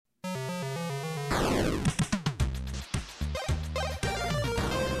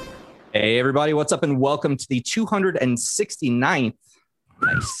Hey, everybody, what's up? And welcome to the 269th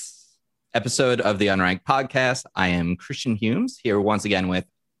episode of the Unranked Podcast. I am Christian Humes, here once again with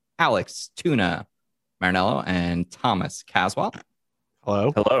Alex Tuna Marinello and Thomas Caswell.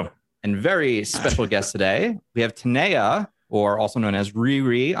 Hello. Hello. And very special guest today, we have Tanea, or also known as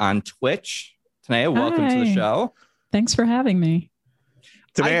Riri on Twitch. Tanea, welcome to the show. Thanks for having me.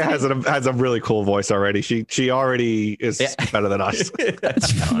 Tanea has a really cool voice already. She already is better than us.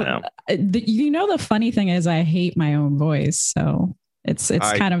 You know, the funny thing is I hate my own voice. So it's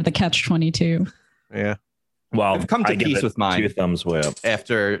kind of the catch-22. Yeah. Well, I've come to peace with mine. 2 thumbs way up.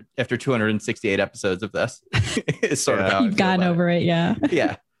 After 268 episodes of this. It's sort of how you've gotten over it. Yeah.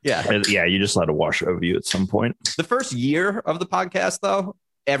 Yeah. Yeah, you just let it wash over you at some point. The first year of the podcast, though,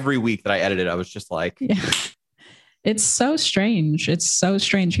 every week that I edited, I was just like... Yeah. It's so strange. It's so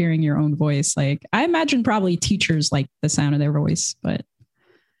strange hearing your own voice. Like, I imagine probably teachers like the sound of their voice, but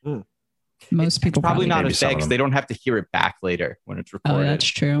most people probably not maybe as bad because they don't have to hear it back later when it's recorded. Oh, that's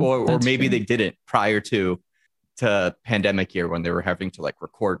true. Or maybe they did it prior to pandemic year when they were having to like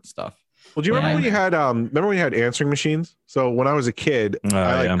record stuff. Well, do you remember when you had answering machines? So when I was a kid,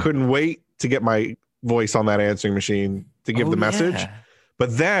 I couldn't wait to get my voice on that answering machine to give the message. Yeah.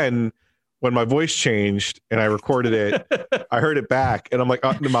 But then when my voice changed and I recorded it, I heard it back and I'm like,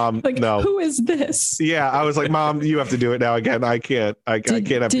 oh, Mom, like, no. Who is this? Yeah. I was like, Mom, you have to do it now again. I can't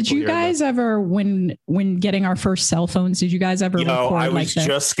have Did you guys ever, when getting our first cell phones, did you guys ever record I like was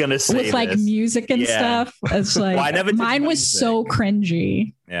just going to say with like music and stuff? It's like, well, I never did mine was music. so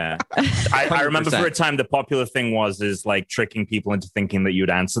cringy. Yeah. I remember for a time the popular thing is like tricking people into thinking that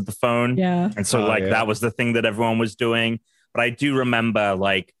you'd answered the phone. Yeah. And so that was the thing that everyone was doing. But I do remember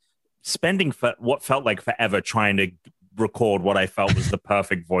like spending what felt like forever trying to record what I felt was the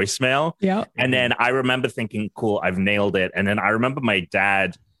perfect voicemail. Yeah. And then I remember thinking, cool, I've nailed it. And then I remember my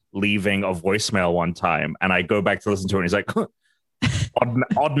dad leaving a voicemail one time and I go back to listen to it and he's like,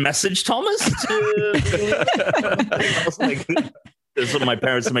 odd message, Thomas. I was like, this is my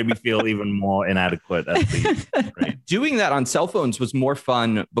parents made me feel even more inadequate. Right? Doing that on cell phones was more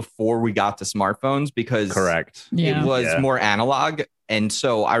fun before we got to smartphones because it was more analog. And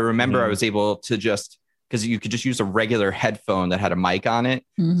so I remember I was able to because you could just use a regular headphone that had a mic on it.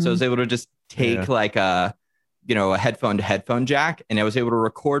 So I was able to just take like a headphone to headphone jack and I was able to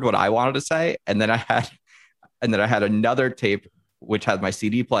record what I wanted to say. And then I had another tape, which had my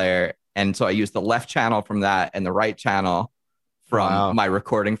CD player. And so I used the left channel from that and the right channel from my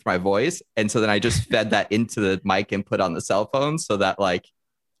recording for my voice. And so then I just fed that into the mic input on the cell phone so that like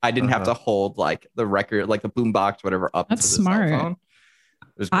I didn't have to hold like the record, like the boombox, whatever, up to the smart. cell phone.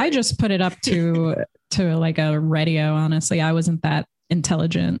 I just put it up to like a radio. Honestly, I wasn't that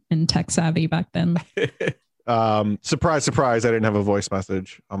intelligent and tech savvy back then. Surprise, surprise. I didn't have a voice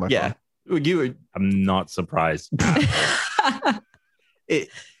message on my phone. I'm not surprised.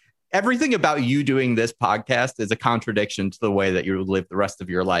 Everything about you doing this podcast is a contradiction to the way that you live the rest of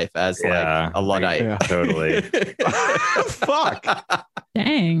your life as like a Luddite. Yeah, totally. Fuck.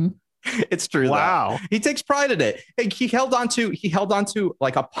 Dang. It's true. Wow. He takes pride in it. He held on to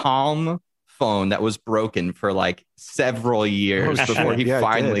like a Palm phone that was broken for like several years before he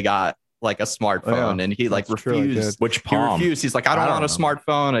finally got like a smartphone, and he like refused. Which Palm? He refused. He's like, I don't want a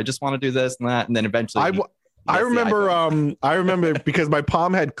smartphone. I just want to do this and that. And then eventually, I remember because my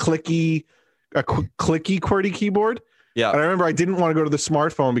Palm had clicky QWERTY keyboard. Yeah. And I remember I didn't want to go to the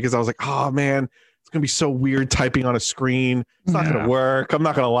smartphone because I was like, oh man, it's going to be so weird typing on a screen. It's not going to work. I'm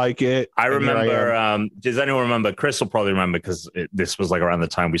not going to like it. I remember, does anyone remember? Chris will probably remember because this was like around the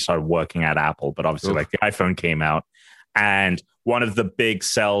time we started working at Apple, but obviously like the iPhone came out and one of the big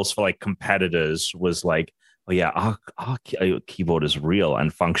sells for like competitors was like, oh yeah, our keyboard is real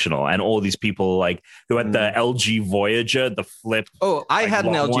and functional. And all these people like who had the LG Voyager, the flip. Oh, I had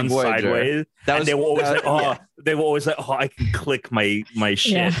an LG Voyager. They were always like, oh, I can click my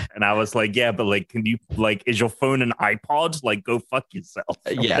shit. Yeah. And I was like, yeah, but like, can you like, is your phone an iPod? Like, go fuck yourself.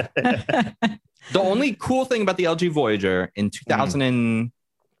 Yeah. The only cool thing about the LG Voyager in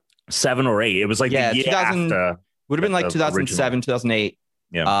 2007 or 8, it was like the year after. Would have been like 2007, original. 2008.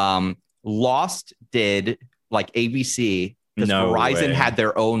 Yeah. Lost did like ABC because Verizon had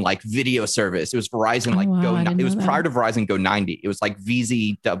their own like video service. It was Verizon it was prior to Verizon Go 90. It was like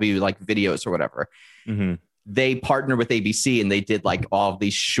VZW like videos or whatever. Mm-hmm. They partnered with ABC and they did like all of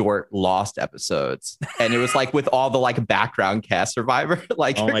these short Lost episodes. And it was like with all the like background cast Survivor.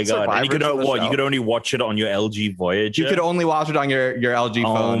 Like, oh my God. And you could only watch it on your LG Voyager. You could only watch it on your LG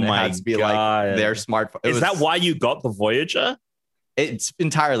phone. It had to be like their smartphone. Is that why you got the Voyager? It's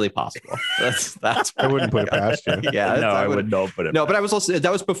entirely possible. That's I wouldn't put it past you. Yeah, no, I would not put it. No, but I was also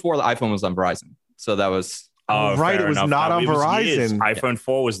that was before the iPhone was on Verizon, so that was. Oh, right. It was enough. Not on Verizon. iPhone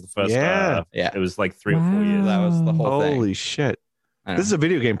 4 was the first. Yeah. It was like 3 or 4 years. That was the whole thing. Holy shit. This is a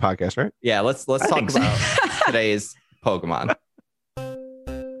video game podcast, right? Yeah. Let's talk about today's Pokemon.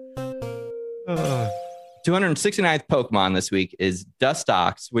 269th Pokemon this week is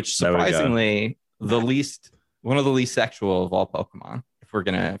Dustox, which surprisingly one of the least sexual of all Pokemon. If we're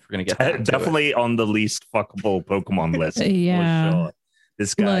gonna get definitely on the least fuckable Pokemon list. Yeah. For sure.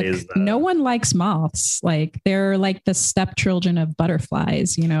 This guy is. No one likes moths. Like they're like the stepchildren of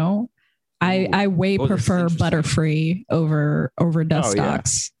butterflies. You know, I way prefer Butterfree over Dustox. Yeah.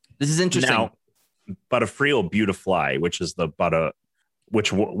 This is interesting. Now, Butterfree or Beautifly, which is the butter?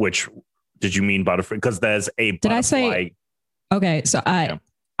 Which did you mean Butterfree? Because there's a. Did I say? Okay, so I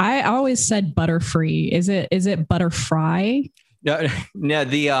always said Butterfree. Is it Butterfry? No.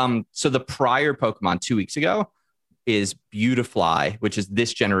 So the prior Pokemon 2 weeks ago is Beautifly, which is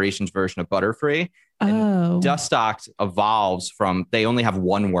this generation's version of Butterfree. And Dustox evolves from, they only have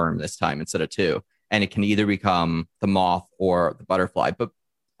one worm this time instead of two, and it can either become the moth or the butterfly. But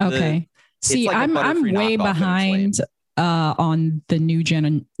okay, see, like I'm way behind on the new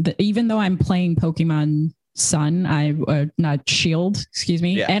gen. Even though I'm playing Pokemon Sun, not Shield, excuse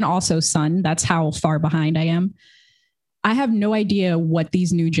me, and also Sun. That's how far behind I am. I have no idea what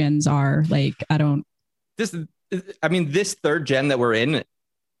these new gens are. Like, I don't. This third gen that we're in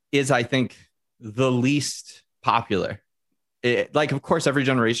is, I think, the least popular. Of course, every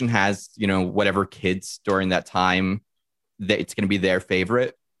generation has, whatever kids during that time that it's going to be their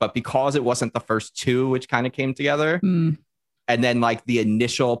favorite. But because it wasn't the first two, which kind of came together, and then like the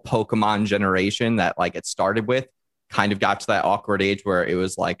initial Pokemon generation that like it started with kind of got to that awkward age where it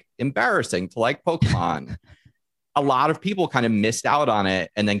was like embarrassing to like Pokemon. A lot of people kind of missed out on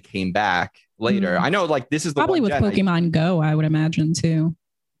it and then came back later. I know, like, this is probably with Pokemon Go, I would imagine too.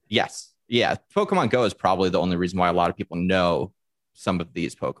 Yes. Yeah. Pokemon Go is probably the only reason why a lot of people know some of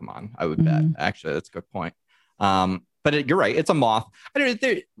these Pokemon, I would bet. Actually, that's a good point. But you're right. It's a moth.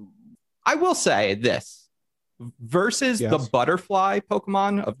 I will say this versus the butterfly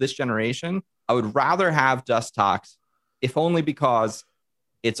Pokemon of this generation. I would rather have Dustox, if only because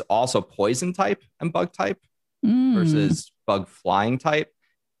it's also poison type and bug type versus bug flying type.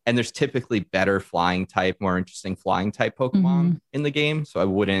 And there's typically better flying type, more interesting flying type Pokemon in the game. So I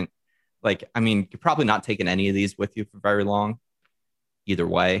wouldn't you're probably not taking any of these with you for very long either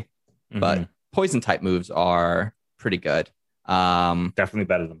way, but poison type moves are pretty good. Definitely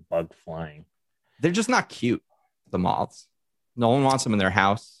better than bug flying. They're just not cute, the moths. No one wants them in their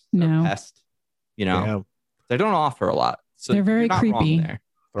house. No. Pest, they don't offer a lot. So they're very creepy.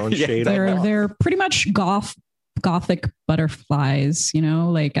 Throwing shade. They're pretty much gothic butterflies,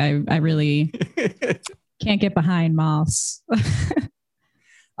 like I really can't get behind moths.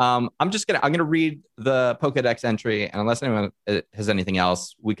 I'm gonna read the Pokedex entry, and unless anyone has anything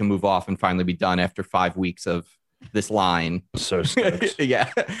else, we can move off and finally be done after 5 weeks of this line. So stoked. Yeah.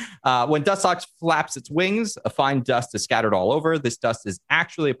 When Dustox flaps its wings, a fine dust is scattered all over. This dust is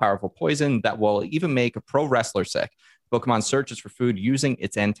actually a powerful poison that will even make a pro wrestler sick. Pokemon searches for food using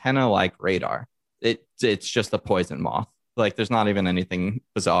its antenna-like radar. It's just a poison moth. Like, there's not even anything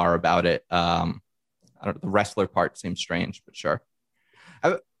bizarre about it. The wrestler part seems strange, but sure.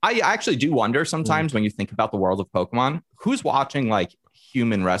 I actually do wonder sometimes when you think about the world of Pokemon, who's watching like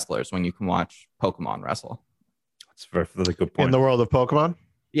human wrestlers when you can watch Pokemon wrestle? That's a really good point. In the world of Pokemon?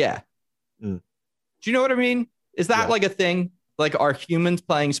 Yeah. Do you know what I mean? Is that like a thing? Like, are humans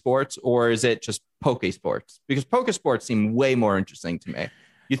playing sports, or is it just Poke Sports? Because Poke Sports seem way more interesting to me.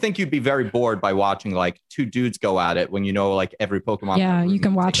 You think you'd be very bored by watching like two dudes go at it when like every Pokemon. Yeah, you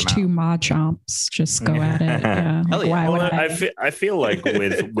can watch two Machomps just go at it. Yeah. Why would I feel like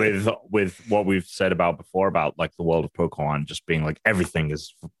with what we've said about before about like the world of Pokemon just being like everything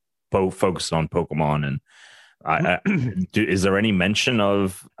is focused on Pokemon, and is there any mention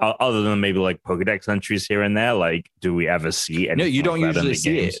of other than maybe like Pokedex entries here and there? Like, do we ever see anything? No, you don't usually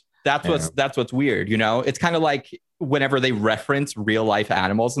see it. That's what's weird. It's kind of like whenever they reference real life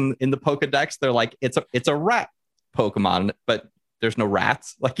animals in the Pokedex, they're like, it's a rat Pokemon, but there's no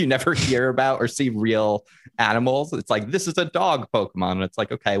rats. Like, you never hear about or see real animals. It's like, this is a dog Pokemon. And it's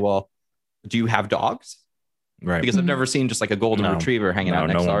like, okay, well, do you have dogs? Right. Because I've never seen just like a golden retriever hanging out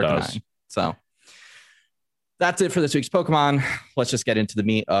next to Arcanine. So that's it for this week's Pokemon. Let's just get into the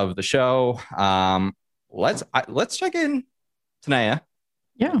meat of the show. Let's check in, Tanaya.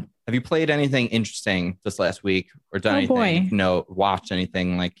 Yeah. Have you played anything interesting this last week, or done anything? Boy. Watched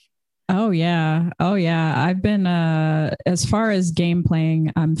anything like Oh yeah. I've been as far as game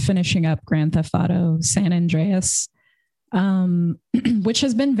playing, I'm finishing up Grand Theft Auto San Andreas, which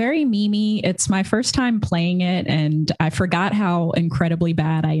has been very memey. It's my first time playing it, and I forgot how incredibly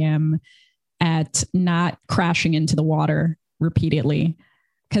bad I am at not crashing into the water repeatedly.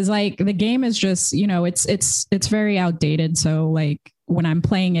 Cause like the game is just, it's very outdated. So like when I'm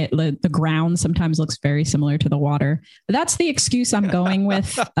playing it, the ground sometimes looks very similar to the water. But that's the excuse I'm going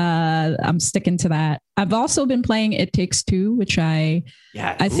with. I'm sticking to that. I've also been playing It Takes Two, which I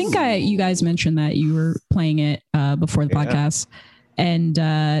think you guys mentioned that you were playing it before the podcast.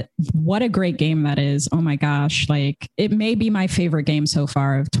 And what a great game that is. Oh my gosh. Like it may be my favorite game so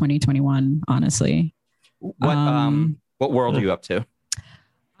far of 2021, honestly. What world are you up to?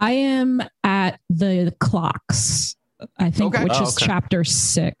 I am at the clocks, I think, which is chapter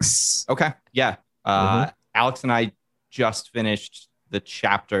 6. Okay. Yeah. Alex and I just finished the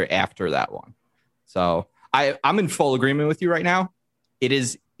chapter after that one. So I'm in full agreement with you right now. It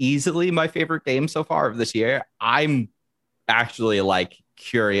is easily my favorite game so far of this year. I'm actually like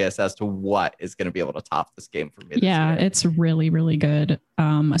curious as to what is going to be able to top this game for me. Yeah, it's really, really good.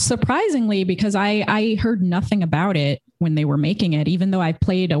 Surprisingly, because I heard nothing about it when they were making it, even though I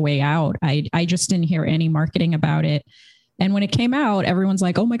played A Way Out, I just didn't hear any marketing about it. And when it came out, everyone's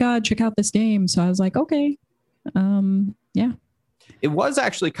like, oh my God, check out this game. So I was like, okay. Yeah. It was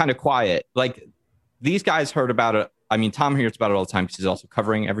actually kind of quiet. Like these guys heard about it. I mean, Tom hears about it all the time because he's also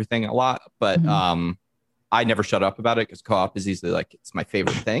covering everything a lot, but I never shut up about it because co-op is easily like, it's my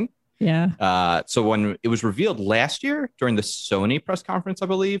favorite thing. Yeah. So when it was revealed last year during the Sony press conference, I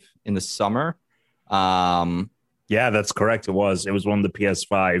believe in the summer. Yeah, that's correct. It was one of the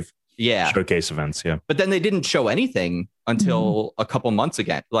PS5 showcase events. Yeah. But then they didn't show anything until a couple months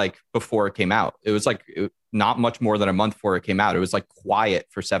again, like before it came out. It was like not much more than a month before it came out. It was like quiet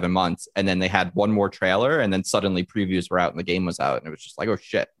for 7 months. And then they had one more trailer and then suddenly previews were out and the game was out. And it was just like, oh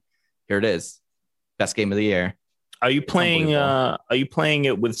shit, here it is. Best game of the year. Are you playing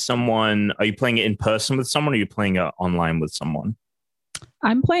it with someone? Are you playing it in person with someone? Or are you playing it online with someone?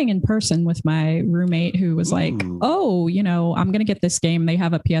 I'm playing in person with my roommate who was like, oh, I'm going to get this game. They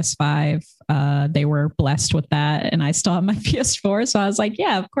have a PS5. They were blessed with that. And I still have my PS4. So I was like,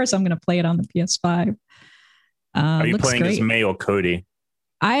 yeah, of course I'm going to play it on the PS5. Are you playing as May or Cody?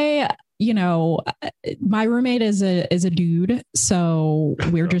 My roommate is a dude. So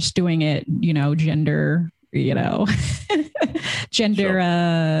we're just doing it, gender,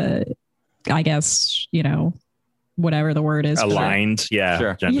 I guess, whatever the word is. Aligned. Yeah.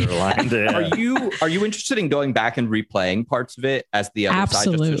 Sure. Gender aligned. Yeah. Are you interested in going back and replaying parts of it as the other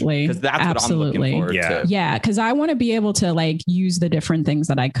Absolutely. side? Because that's what I'm looking forward to. Yeah. Because I want to be able to like use the different things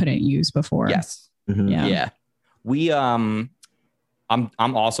that I couldn't use before. Yes. Mm-hmm. Yeah. We, I'm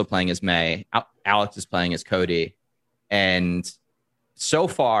also playing as May. Alex is playing as Cody. And so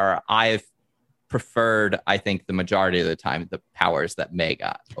far I've preferred, I think, the majority of the time, the powers that May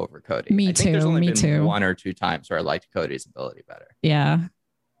got over Cody. Me too. There's only been 1 or 2 times where I liked Cody's ability better. Yeah.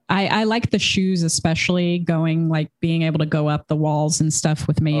 I like the shoes, especially being able to go up the walls and stuff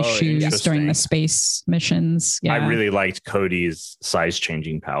with May's shoes during the space missions. Yeah. I really liked Cody's size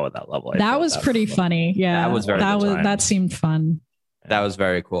changing power at that level. That was pretty funny. Yeah. That seemed fun. That was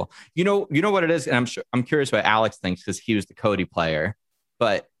very cool. You know what it is? And I'm curious what Alex thinks because he was the Cody player,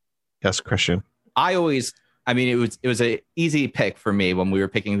 but yes, Christian. It was a easy pick for me when we were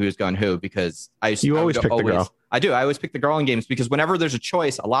picking who's going who because I always pick the girl. I do. I always pick the girl in games because whenever there's a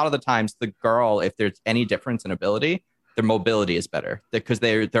choice, a lot of the times the girl, if there's any difference in ability, their mobility is better because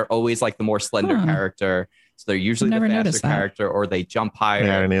they're always like the more slender character. So they're usually the faster character or they jump higher.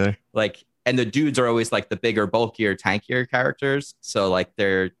 Yeah, I didn't either. Like, and the dudes are always like the bigger, bulkier, tankier characters. So like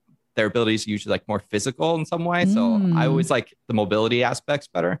their abilities are usually like more physical in some way. So I always like the mobility aspects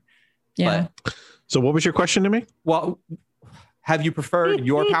better. Yeah. So what was your question to me? Well, have you preferred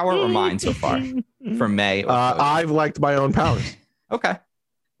your power or mine so far from May? I've liked my own powers. Okay.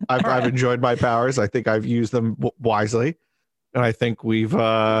 I've enjoyed my powers. I think I've used them wisely. And I think we've,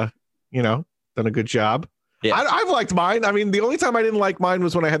 done a good job. Yeah. I've liked mine. I mean, the only time I didn't like mine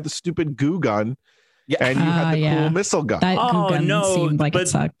was when I had the stupid goo gun. Yeah. And you had the cool missile gun. That goo gun seemed like it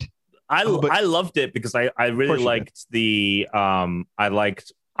sucked. I loved it because I really liked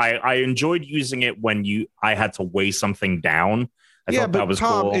I enjoyed using it when I had to weigh something down. I thought that was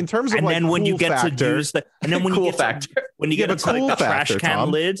Tom, cool. In terms of and like then when you get factor, to use the, and then when you get to the trash can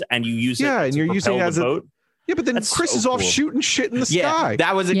lid and you use it, and you're using it as a boat. Yeah, but then Chris is off shooting shit in the sky.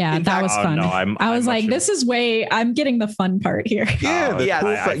 That was that was fun. I was like, this is I'm getting the fun part here.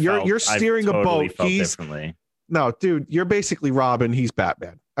 Yeah, you're steering a boat. No, dude, you're basically Robin. He's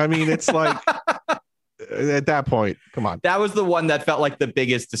Batman. I mean, it's like at that point, come on. That was the one that felt like the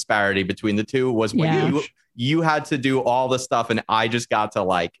biggest disparity between the two was when you had to do all the stuff and I just got to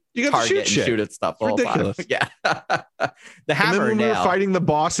like target and shoot at stuff. All ridiculous. Time. Yeah. The hammer. And then when we were fighting the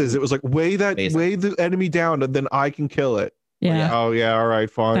bosses, it was like weigh the enemy down and then I can kill it. Yeah. Oh yeah. All right.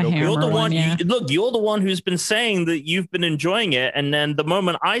 Fine. Okay. You're the one. You're the one who's been saying that you've been enjoying it, and then the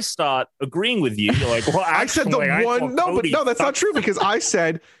moment I start agreeing with you, you're like, "Well, I said the one." No, that's not true because I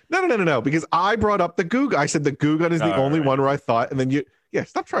said no. Because I brought up the Goo Gun. I said the Goo Gun is the only one where I thought, and then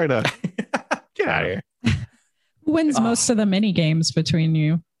stop trying to get out of here. Who wins most of the mini games between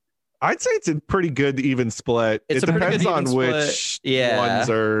you? I'd say it's a pretty good even split. It depends on which ones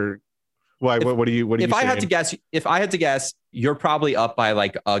are. Why? What do you? If I had to guess, you're probably up by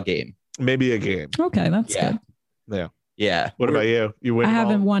like a game. Maybe a game. Okay, that's good. Yeah. Yeah. What about you? You win. I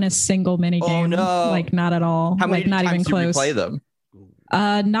haven't won a single mini game. Oh no! Like not at all. How many not times even close. Do you replay them?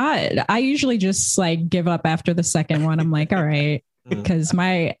 Not. I usually just like give up after the second one. I'm like, all right, because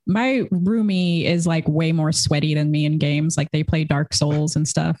my roomie is like way more sweaty than me in games. Like they play Dark Souls and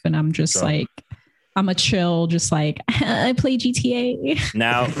stuff, and I'm just like. I'm a chill, just like I play GTA.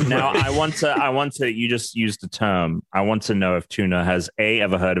 Now I want to, you just used the term. I want to know if Tuna has A,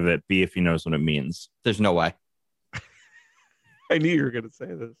 ever heard of it, B, if he knows what it means. There's no way. I knew you were going to say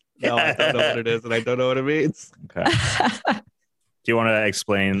this. No, I don't know what it is and I don't know what it means. Okay. Do you want to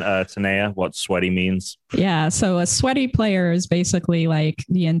explain, Tanea, what sweaty means? Yeah. So a sweaty player is basically like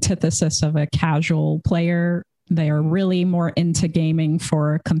the antithesis of a casual player. They are really more into gaming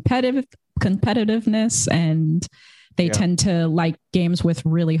for competitiveness, and they tend to like games with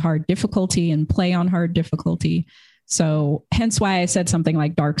really hard difficulty and play on hard difficulty. So hence why I said something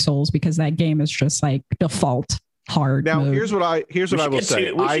like Dark Souls, because that game is just like default hard. Now mode. here's what I will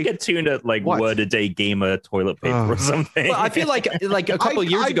say. We should get tuned at like word a day gamer toilet paper or something. Well, I feel like a couple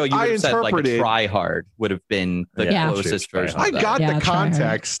years ago you would have said like a try hard would have been the closest version. I got the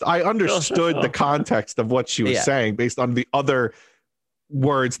context. I understood the context of what she was saying based on the other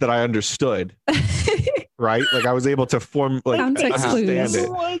words that I understood. Right? Like I was able to form like context clues.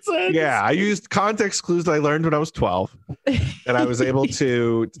 Yeah, I used context clues that I learned when I was 12. And I was able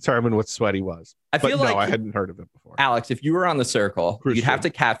to determine what sweaty was. I hadn't heard of it before. Alex, if you were on the circle, you'd have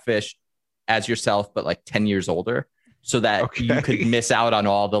to catfish as yourself, but like 10 years older, so that you could miss out on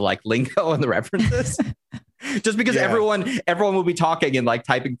all the like lingo and the references. Just because everyone will be talking and like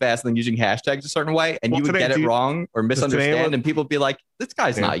typing fast and then using hashtags a certain way, and you would get it wrong or misunderstand, and people would be like, "This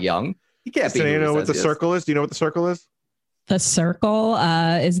guy's not young. He can't be." Do you know what the circle is? Do you know what the circle is? The Circle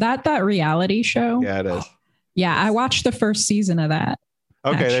is that reality show? Yeah, it is. Yeah, I watched the first season of that.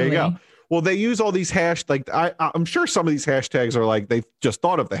 Okay, there you go. Well, they use all these I'm sure some of these hashtags are like they've just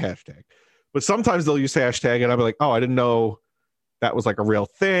thought of the hashtag, but sometimes they'll use hashtag, and I'll be like, "Oh, I didn't know that was like a real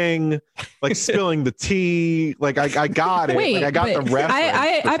thing," like spilling the tea. Like I got it. Wait, like, I got the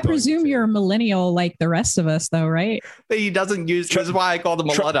reference. I presume you're a millennial like the rest of us, though, right? He doesn't use. This is why I called him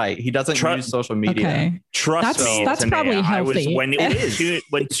a Luddite. He doesn't use social media. Okay. Trust me, that's probably healthy.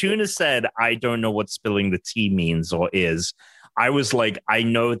 When Tuna said, "I don't know what spilling the tea means or is," I was like, I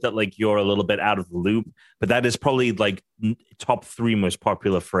know that like you're a little bit out of the loop, but that is probably like top 3 most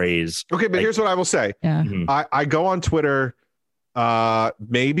popular phrase. Okay, but here's what I will say. Yeah. I go on Twitter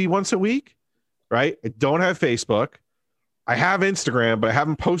maybe once a week, right? I don't have Facebook. I have Instagram, but I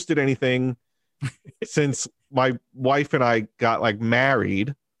haven't posted anything since my wife and I got like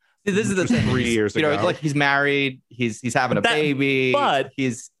married. This is the thing. 3 years ago. Like he's married, he's having a baby, but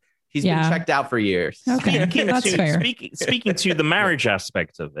he's been checked out for years. Okay, that's fair. Speaking to the marriage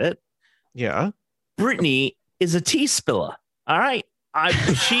aspect of it, Brittany is a tea spiller. All right.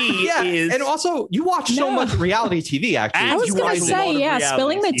 She is, and also you watch so much reality TV. Actually, I was going to say,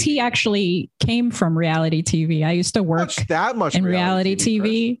 spilling the tea actually came from reality TV. I used to work that much in reality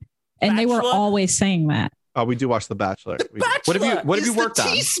TV, and they were always saying that. Oh, we do watch The Bachelor. What have you worked on?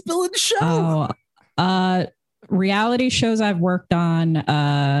 Tea spilling show. Reality shows I've worked on.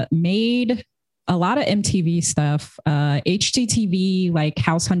 Made a lot of MTV stuff, HGTV, like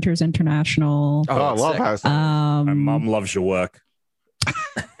House Hunters International. Oh, I love House Hunters. My mom loves your work.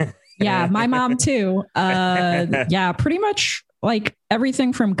 Yeah, my mom too. Pretty much like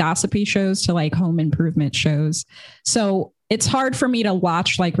everything from gossipy shows to like home improvement shows. So it's hard for me to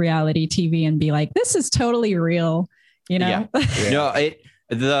watch like reality TV and be like, this is totally real, you know? Yeah. No,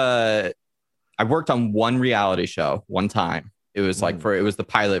 I worked on one reality show one time. It was like it was the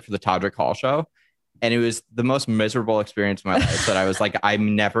pilot for the Todrick Hall show. And it was the most miserable experience of my life that I was like,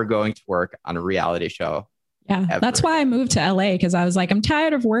 I'm never going to work on a reality show. Yeah, ever. That's why I moved to LA, because I was like, I'm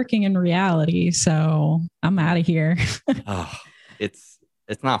tired of working in reality, so I'm out of here. It's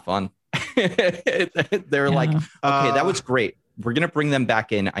It's not fun. They're like, okay, that was great. We're going to bring them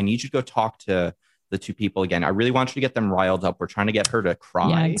back in. I need you to go talk to the two people again. I really want you to get them riled up. We're trying to get her to cry.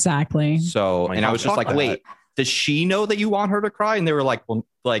 Yeah, exactly. So, and I was just like, wait, does she know that you want her to cry? And they were like, well,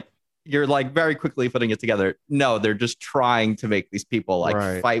 like, you're like very quickly putting it together. No, they're just trying to make these people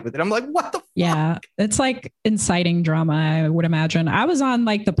like fight with it. I'm like, what the fuck? Yeah, it's like inciting drama, I would imagine. I was on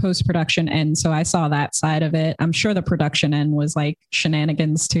like the post-production end, so I saw that side of it. I'm sure the production end was like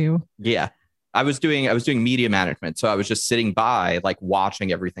shenanigans too. Yeah. I was doing media management. So I was just sitting by, like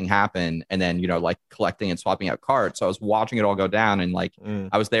watching everything happen and then, like collecting and swapping out cards. So I was watching it all go down and like,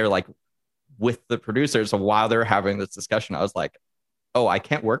 I was there like with the producers. So while they're having this discussion, I was like, oh, I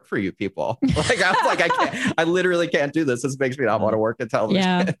can't work for you people. Like, I was like, I literally can't do this. This makes me not want to work in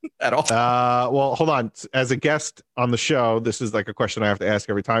television at all. Well, hold on. As a guest on the show, this is like a question I have to ask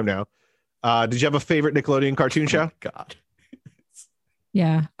every time now. Did you have a favorite Nickelodeon cartoon show? God.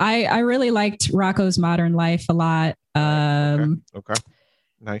 Yeah, I really liked Rocko's Modern Life a lot. Okay.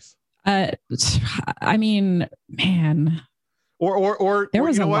 Nice. I mean, man. Or there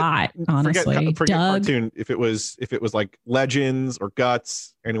was a lot, honestly. Forget cartoon. If it was like Legends or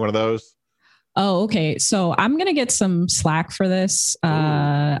Guts, any one of those. Oh, okay. So I'm gonna get some slack for this.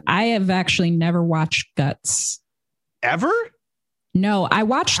 I have actually never watched Guts. Ever? No, I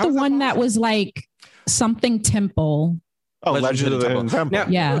watched the one that was like something temple. Oh, Legend of the Hidden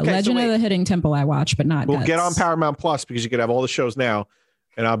Temple. Yeah, okay, Legend of the Hidden Temple I watched, but not Guts. Get on Paramount Plus because you could have all the shows now.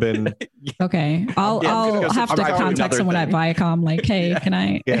 And I've been okay. I'll have to contact someone at Viacom. Like, hey, can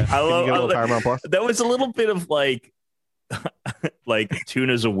I? Yeah, I love there was a little bit of like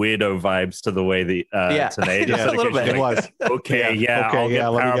Tuna's a weirdo vibes to the way the today. Yeah, a little bit. It was okay. Yeah, okay. Yeah,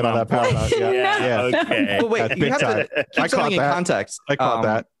 let me get on that Paramount. Yeah. Okay. Well, wait, you have to keep something in context. I caught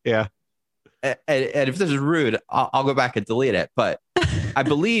that. Yeah. And if this is rude, I'll go back and delete it. But I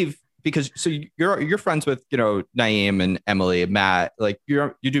believe. Because so you're friends with Naeem and Emily and Matt, like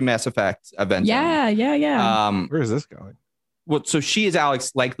you do Mass Effect events. Yeah. Where is this going? Well, so she is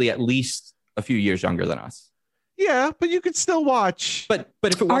Alex, likely at least a few years younger than us. Yeah, but you could still watch. But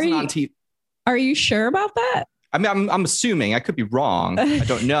if it wasn't on TV, are you sure about that? I mean, I'm assuming. I could be wrong. I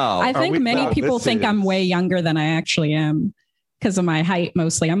don't know. I think many people think I'm way younger than I actually am because of my height.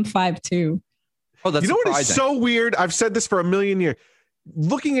 Mostly, I'm 5'2". Oh, that's surprising. What is so weird? I've said this for a million years.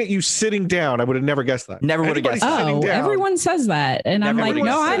 Looking at you sitting down, I would have never guessed that. Never would have guessed that. Oh, everyone says that. And I'm like,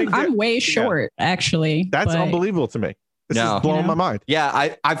 no, I'm way short, actually. That's unbelievable to me. This is blowing my mind.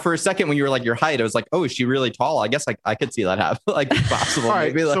 Yeah, I for a second when you were like your height, I was like, oh, is she really tall? I guess I could see that happen. Like possible. All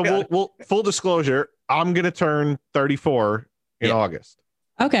right, so we'll full disclosure, I'm gonna turn 34 in August.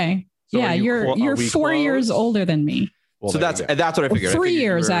 Okay. So yeah, you're 4 years older than me. Well, so that's what I figured. 3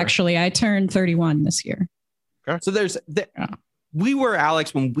 years actually. I turned 31 this year. Okay. So we were,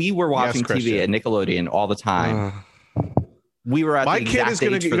 Alex, when we were watching TV at Nickelodeon all the time. We were at my kid is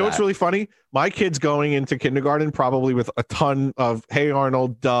going to, you know what's really funny? My kid's going into kindergarten probably with a ton of Hey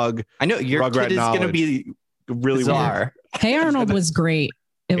Arnold, Doug. I know your Rugrat kid is going to be really bizarre. Hey Arnold was great.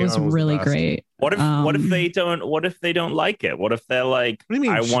 It was really great. What if they don't like it? What if they're like, what do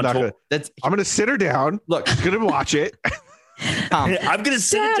you mean? I'm going to sit her down. Look, going to watch it. I'm gonna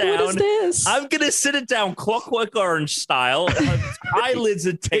sit Dad, it down. What is this? I'm gonna sit it down, Clockwork Orange style. Eyelids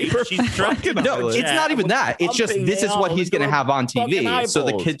and tape. She's drunk. No, it's not even that. It's just this is what he's gonna have on TV, so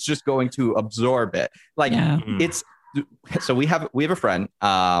the kid's just going to absorb it. Like it's. So we have a friend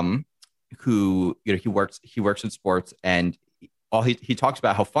who he works in sports, and he talks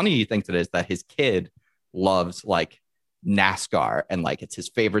about how funny he thinks it is that his kid loves like NASCAR and like it's his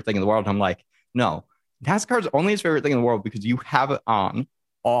favorite thing in the world. I'm like, no. NASCAR is only his favorite thing in the world because you have it on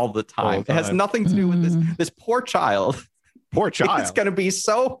all the time. It has nothing to do with this poor child. Poor child. It's going to be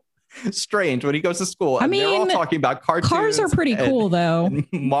so strange when he goes to school. And they're all talking about cartoons. Cars are pretty cool, though.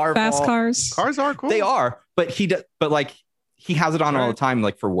 Marvel. Fast cars. Cars are cool. They are, but he has it on all the time,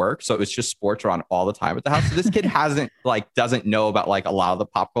 like for work. So it's just sports are on all the time at the house. So this kid doesn't know about like a lot of the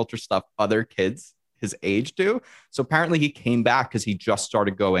pop culture stuff other kids his age do. So apparently he came back because he just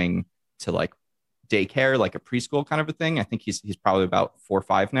started going to like daycare, like a preschool kind of a thing. I think he's probably about 4 or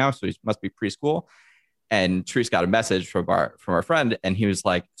 5 now, so he must be preschool. And Therese got a message from our friend, and he was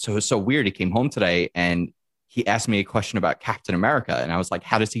like, so it was so weird. He came home today and he asked me a question about Captain America, and I was like,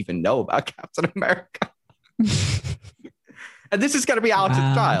 how does he even know about Captain America? And this is going to be Alex's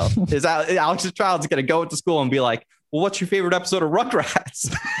child. Alex's child is going to go into school and be like, well, what's your favorite episode of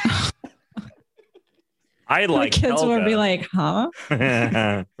Rugrats? I like the kids Helga. will be like, huh?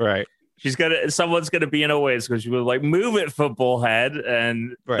 Right. someone's gonna be in her way because she was like, move it, football head,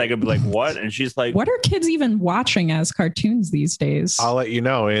 and they're gonna be like, what? And she's like, what are kids even watching as cartoons these days? I'll let you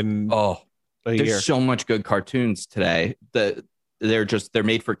know there's so much good cartoons today that they're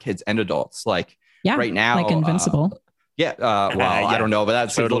made for kids and adults. Like right now, like Invincible. I don't know, but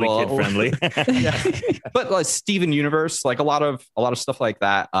that's totally kid friendly. But like Steven Universe, like a lot of stuff like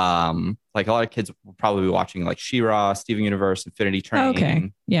that. Like a lot of kids will probably be watching like She-Ra, Steven Universe, Infinity Train.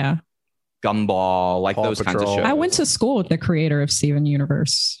 Okay, yeah. Gumball, like Paw those Patrol. Kinds of shows. I went to school with the creator of Steven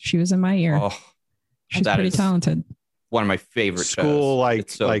Universe. She was in my year. She's pretty talented. One of my favorite school, shows.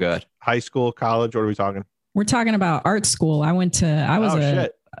 It's so good. High school, college. What are we talking? We're talking about art school. I was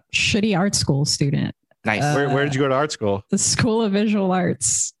a shitty art school student. Nice. Where did you go to art school? The School of Visual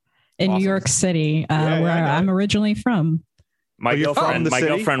Arts in New York City, where I'm originally from. My girlfriend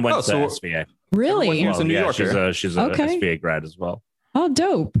went to SVA. Really? She's a New Yorker. She's a SVA grad as well. Oh,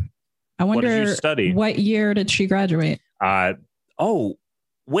 dope. I wonder what did you study? What year did she graduate?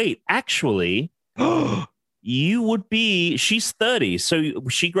 Wait, actually, she's 30. So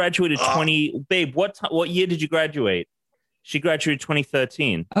she graduated 20. Babe, what year did you graduate? She graduated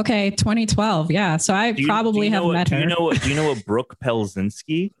 2013. Okay, 2012. Yeah. So I probably have met her. Do you know a Brooke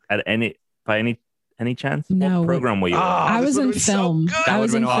Pelzinski by any chance? No. What program were you in? I was in film. I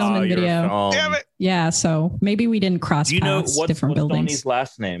was in film and video. Damn it. Yeah. So maybe we didn't cross paths. What's buildings. Donnie's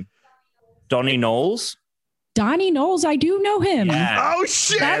last name? Donnie Knowles? Donnie Knowles, I do know him. Yeah. Oh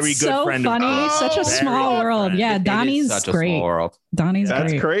shit! That's very good so friend funny. Such a small world. Yeah, Donnie's such great. A small world. Donnie's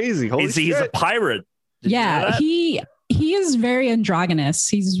That's great. Crazy. Holy shit. He's a pirate. Did you know that? He is very androgynous.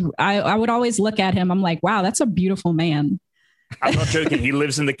 I would always look at him. I'm like, wow, that's a beautiful man. I'm not joking. He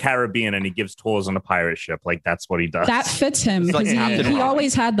lives in the Caribbean and he gives tours on a pirate ship. Like that's what he does. That fits him because he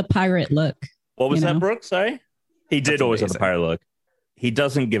always had the pirate look. What was that, Brooke? Sorry, he did always have the pirate look. He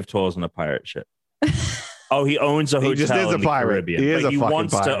doesn't give tours on a pirate ship. Oh, he owns a hotel. He just is a pirate. He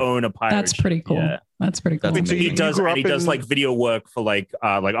wants to own a pirate. That's pretty cool. Yeah. That's pretty cool. He does like video work for like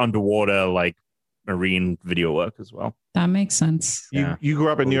underwater, like marine video work as well. That makes sense. You grew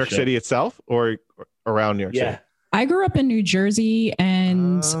up in New York City itself or around New York City? I grew up in New Jersey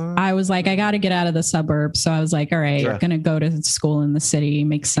and I was like, I got to get out of the suburbs. So I was like, all right, I'm going to go to school in the city.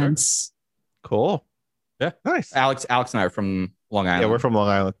 Makes sense. Cool. Yeah. Nice. Alex and I are from Long Island. Yeah, we're from Long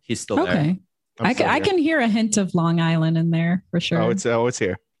Island. He's still there. I can hear a hint of Long Island in there for sure. Oh, it's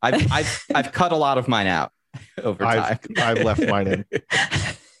here. I've cut a lot of mine out over time. I've left mine in.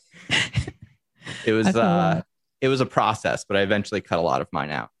 It was a process, but I eventually cut a lot of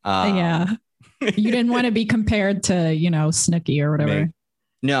mine out. You didn't want to be compared to, Snooki or whatever.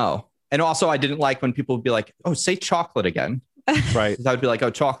 No. And also I didn't like when people would be like, oh, say chocolate again. Right. I would be like, oh,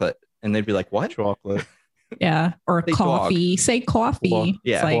 chocolate. And they'd be like, what? Chocolate. Yeah. Or say coffee. Dog. Say coffee. Well,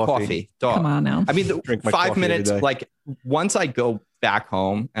 yeah. Like, coffee. Dog. Come on now. I mean, 5 minutes, like once I go back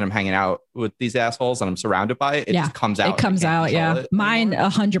home and I'm hanging out with these assholes and I'm surrounded by it, it just comes out. It comes out. Yeah. Mine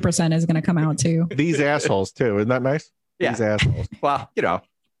 100% is going to come out too. These assholes too. Isn't that nice? Yeah. These assholes. Well,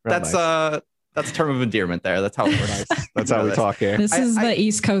 that's nice. That's a term of endearment there. That's how we're nice. That's how we talk here. This is the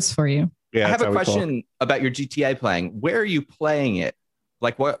East Coast for you. Yeah. I have a question about your GTA playing. Where are you playing it?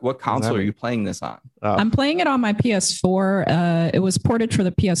 Like what console are you playing this on? I'm playing it on my PS4. It was ported for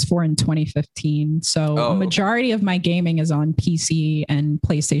the PS4 in 2015. So the majority of my gaming is on PC and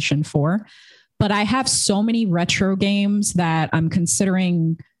PlayStation 4. But I have so many retro games that I'm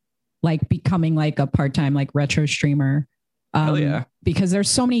considering like becoming like a part-time like retro streamer. Because there's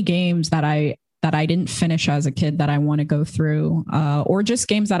so many games that I didn't finish as a kid that I want to go through, or just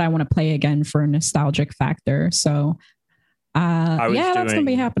games that I want to play again for a nostalgic factor. So that's gonna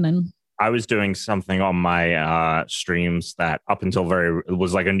be happening. I was doing something on my streams that up until it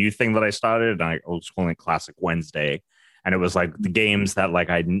was like a new thing that I started, and I was calling it Classic Wednesday. And it was like the games that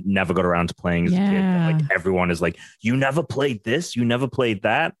like I never got around to playing as a kid. Like everyone is like, you never played this, you never played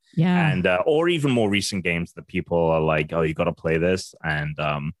that. Yeah. And or even more recent games that people are like, oh, you got to play this. And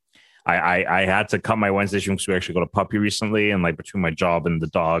I had to cut my Wednesday stream because we actually got a puppy recently, and like between my job and the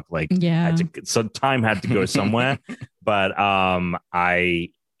dog, so time had to go somewhere. But I'm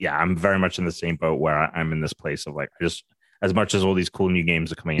very much in the same boat where I'm in this place of like, as much as all these cool new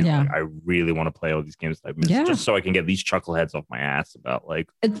games are coming in, like, I really want to play all these games that I've missed just so I can get these chuckleheads off my ass about like.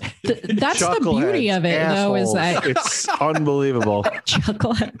 That's the beauty of it, though, is that it's unbelievable.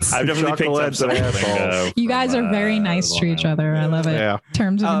 Chuckleheads. I've definitely picked up something. You guys are very nice to each other. I love it. Yeah.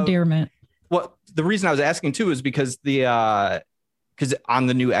 Terms of endearment. Well, the reason I was asking too is because because on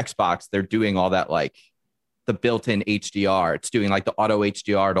the new Xbox they're doing all that like the built-in HDR. It's doing like the auto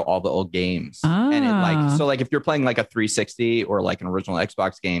HDR to all the old games. And it like if you're playing like a 360 or like an original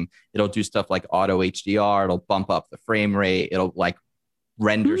Xbox game, it'll do stuff like auto HDR. It'll bump up the frame rate. It'll like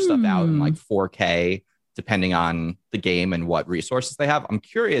render stuff out in like 4K, depending on the game and what resources they have. I'm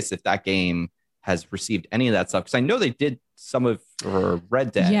curious if that game has received any of that stuff, because I know they did some of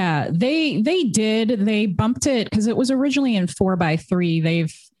Red Dead. Yeah, they did. They bumped it because it was originally in 4:3.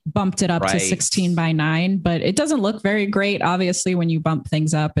 They've bumped it up to 16:9, but it doesn't look very great. Obviously, when you bump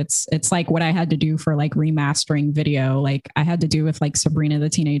things up, it's like what I had to do for like remastering video. Like I had to do with like Sabrina the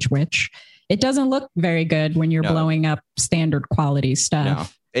Teenage Witch. It doesn't look very good when you're blowing up standard quality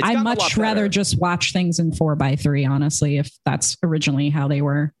stuff. No. I'd much rather just watch things in 4:3, honestly, if that's originally how they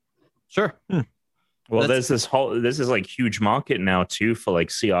were. Sure. Well, there's this like huge market now too for like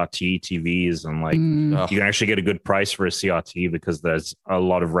CRT TVs, and like you can actually get a good price for a CRT because there's a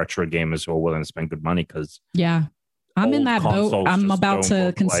lot of retro gamers who are willing to spend good money. Because I'm in that boat. I'm about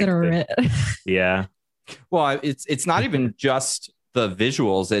to consider it. Yeah. Well, it's not even just the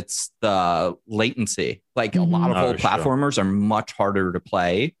visuals; it's the latency. Like a lot of old platformers are much harder to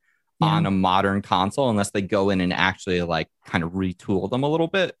play on a modern console unless they go in and actually like kind of retool them a little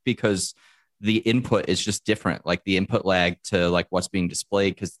bit, because the input is just different. Like the input lag to like what's being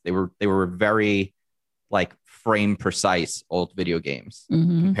displayed, because they were very like frame precise old video games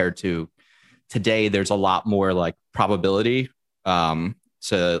compared to today. There's a lot more like probability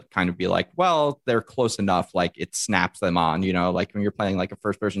to kind of be like, well, they're close enough. Like it snaps them on, you know, like when you're playing like a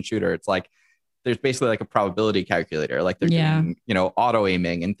first person shooter, it's like, there's basically like a probability calculator. Like they're doing, you know, auto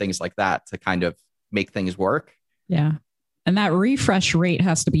aiming and things like that to kind of make things work. Yeah. And that refresh rate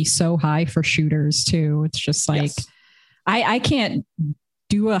has to be so high for shooters too. It's just like, I can't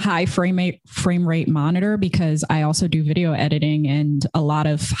do a high frame rate monitor because I also do video editing, and a lot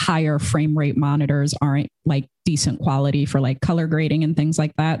of higher frame rate monitors aren't like decent quality for like color grading and things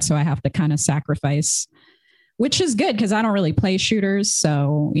like that. So I have to kind of sacrifice, which is good because I don't really play shooters.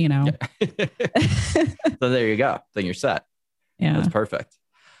 So, you know. So there you go. Then you're set. Yeah. That's perfect.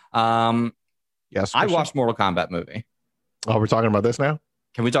 Yes. I watched Mortal Kombat movie. Oh, we're talking about this now?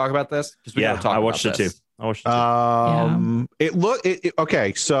 Can we talk about this? Because I watched it too.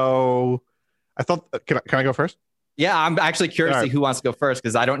 Okay, so I thought, can I go first? Yeah, I'm actually curious to see who wants to go first,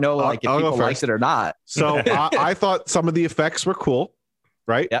 because I don't know like if people liked it or not. So I thought some of the effects were cool,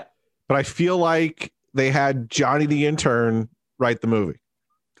 right? Yeah. But I feel like they had Johnny the Intern write the movie.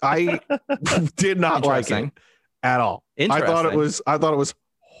 I did not like it at all. I thought it was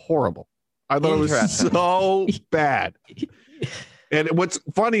horrible. I thought it was so bad. And what's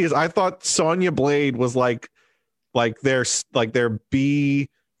funny is I thought Sonya Blade was like their B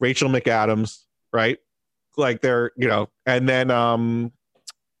Rachel McAdams, right? Like they're, you know, and then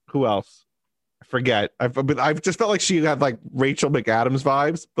who else? I forget. I've just felt like she had like Rachel McAdams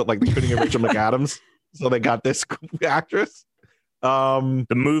vibes, but like they couldn't get Rachel McAdams, so they got this actress. The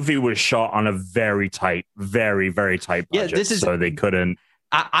movie was shot on a very tight budget. Yeah, so they couldn't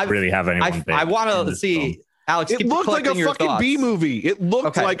really have anyone. I want to see film. Alex. It looked like a fucking B movie. It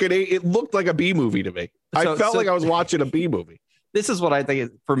looked like a B movie to me. I felt like I was watching a B movie. This is what I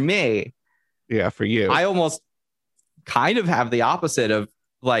think for me. Yeah, for you. I almost kind of have the opposite of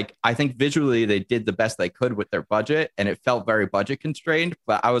like, I think visually they did the best they could with their budget, and it felt very budget constrained.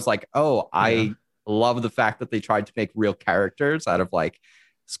 But I was like, I love the fact that they tried to make real characters out of like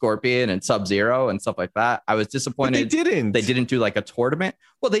Scorpion and Sub-Zero and stuff like that. I was disappointed. But they didn't do like a tournament.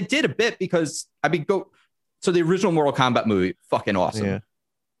 Well, they did a bit because so the original Mortal Kombat movie, fucking awesome.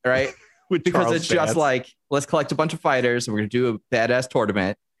 Right? Because Charles it's just like, let's collect a bunch of fighters and we're gonna do a badass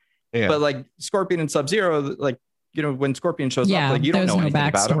tournament. Yeah. But like Scorpion and Sub-Zero, like, you know, when Scorpion shows up, like you don't know anything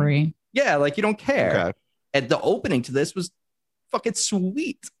about him. Yeah, like you don't care. Okay. And the opening to this was fucking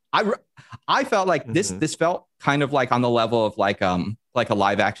sweet. I felt like this felt kind of like on the level of like a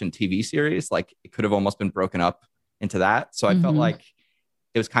live action TV series. Like it could have almost been broken up into that. So I felt like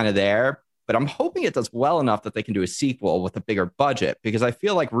it was kind of there. But I'm hoping it does well enough that they can do a sequel with a bigger budget, because I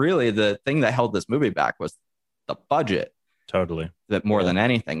feel like really the thing that held this movie back was the budget. Totally. That more than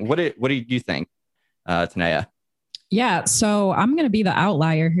anything. What do you think, Tanea? Yeah, so I'm going to be the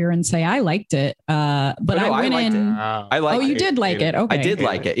outlier here and say I liked it. But I went in. I liked it. You did like it. Okay. I did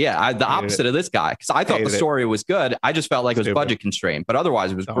like it. Yeah, the opposite of this guy, because I thought the story was good. I just felt like it was budget constrained, but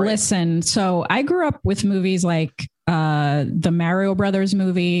otherwise it was great. Listen, so I grew up with movies like the Mario Brothers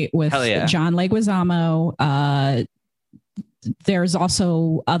movie with John Leguizamo. There's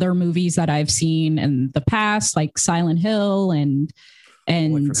also other movies that I've seen in the past, like Silent Hill and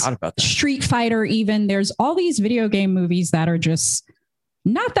Street Fighter. Even there's all these video game movies that are just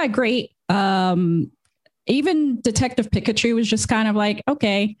not that great. even Detective Pikachu was just kind of like,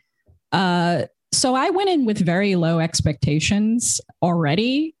 okay. So I went in with very low expectations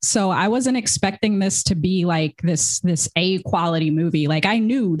already. So I wasn't expecting this to be like this A quality movie. Like I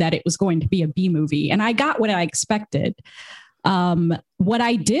knew that it was going to be a B movie, and I got what I expected. What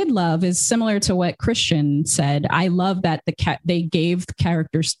I did love is similar to what Christian said. I love that they gave the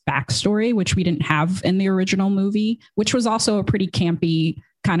characters backstory, which we didn't have in the original movie, which was also a pretty campy,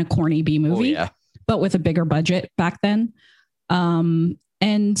 kind of corny B movie, but with a bigger budget back then.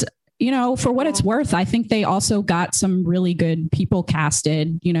 And for what it's worth, I think they also got some really good people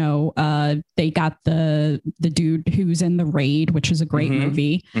casted. They got the dude who's in The Raid, which is a great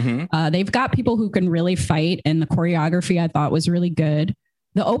movie. They've got people who can really fight, and the choreography I thought was really good.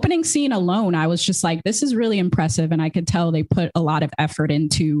 The opening scene alone, I was just like, this is really impressive. And I could tell they put a lot of effort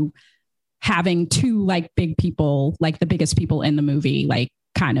into having two like big people, like the biggest people in the movie, like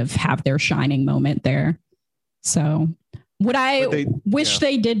kind of have their shining moment there. So would I wish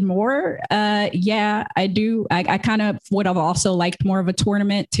they did more? Yeah, I do. I kind of would have also liked more of a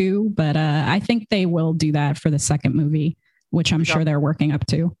tournament too, but I think they will do that for the second movie, which I'm sure they're working up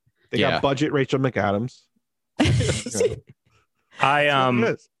to. They got budget Rachel McAdams.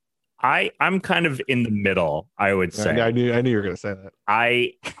 I'm kind of in the middle, I would say. I knew you were going to say that.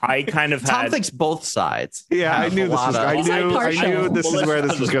 I kind of Tom thinks both sides. Yeah, I knew this is where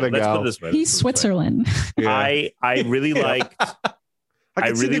this was going to go. He's Switzerland. Yeah. I really liked. I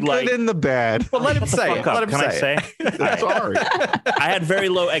really like in the bad. Well, let him say it. Let him say it. Sorry. I had very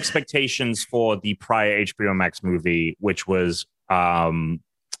low expectations for the prior HBO Max movie, which was the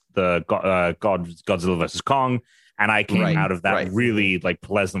Godzilla vs. Kong. And I came out of that really like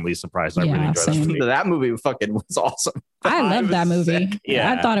pleasantly surprised. I really enjoyed that movie. That movie fucking was awesome. I love that movie.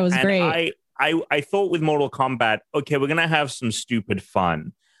 Yeah, I thought it was great. I thought with Mortal Kombat, okay, we're gonna have some stupid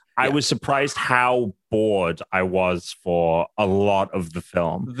fun. I was surprised how bored I was for a lot of the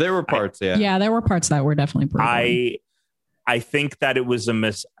film. There were parts, yeah, there were parts that were definitely pretty I think that it was a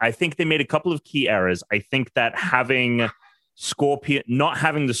miss. I think they made a couple of key errors. I think that not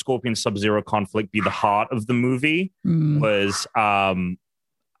having the Scorpion Sub-Zero conflict be the heart of the movie was a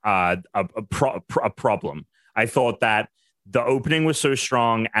problem. I thought that the opening was so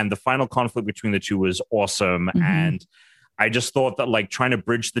strong and the final conflict between the two was awesome. And I just thought that like trying to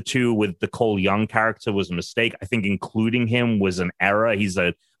bridge the two with the Cole Young character was a mistake. I think including him was an error. He's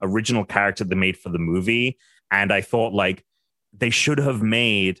an original character they made for the movie. And I thought like they should have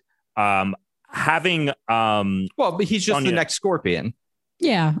made having but he's just the next Scorpion.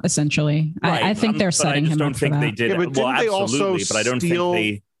 Yeah, essentially. Right. I think they're setting him up for that. They did. Yeah, but didn't they also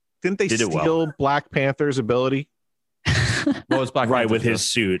steal Black Panther's ability? What was Black Panther with his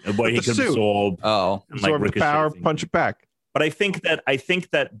suit, what he could absorb. Absorb the power, punch it back. But I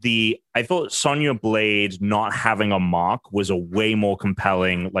thought Sonya Blade not having a mark was a way more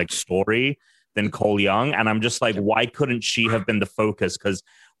compelling like story than Cole Young, and I'm just like, why couldn't she have been the focus? Because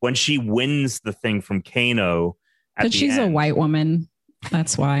when she wins the thing from Kano, but she's a white woman.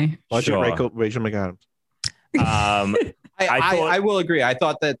 That's why. Rachel McAdams. I will agree. I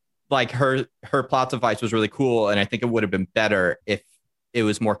thought that like her plot device was really cool, and I think it would have been better if it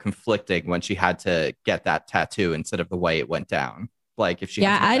was more conflicting when she had to get that tattoo instead of the way it went down. Like if she,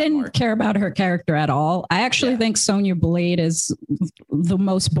 I didn't care about her character at all. I actually think Sonya Blade is the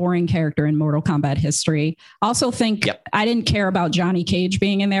most boring character in Mortal Kombat history. Also think I didn't care about Johnny Cage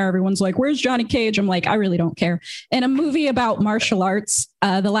being in there. Everyone's like, where's Johnny Cage? I'm like, I really don't care. In a movie about martial arts,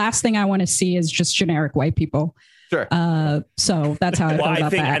 the last thing I want to see is just generic white people. Sure. So that's how I feel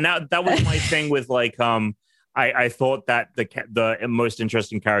about that. And that was my thing with like, I thought that the most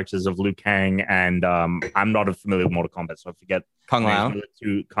interesting characters of Liu Kang and I'm not familiar with Mortal Kombat, so I forget Kung Lao.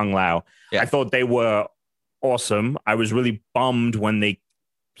 Kung Lao. Yeah. I thought they were awesome. I was really bummed when they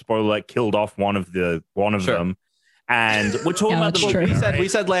killed off one of them. And we're talking about the movie. We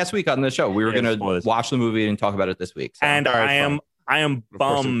said last week on the show we were going to watch the movie and talk about it this week. So. And I am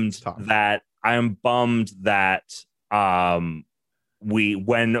bummed that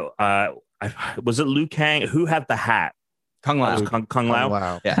was it Liu Kang who had the hat? Kung Lao. Kung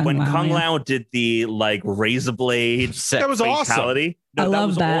Lao. Yeah. When Kung Lao did the like razor blade, that was fatality. Awesome. That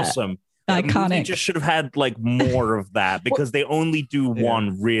was awesome. Iconic. Just should have had like more of that because they only do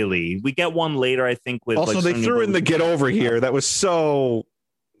one really. We get one later, I think. With also they threw in the get over here. That was so.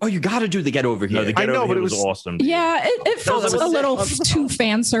 Oh, you got to do the get over here. No, the get over here was awesome. Dude. Yeah, it felt a little too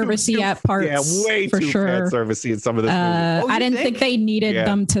fan servicey at parts. Yeah, way for too sure. Fan servicey in some of this movie. I didn't think they needed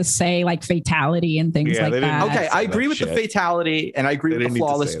them to say like fatality and things like that. Okay, I agree with the fatality and I agree with the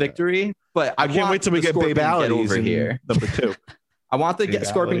flawless victory, but I can't wait till we get Babalities over here. Number 2. I want the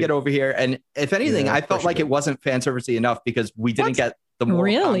Scorpion get over here. And if anything, I felt like it wasn't fan servicey enough because we didn't get the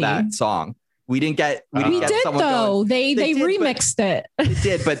Mortal Kombat song. We didn't get. We did though. They remixed it. They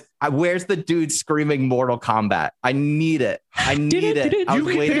did, but where's the dude screaming Mortal Kombat? I need it. I was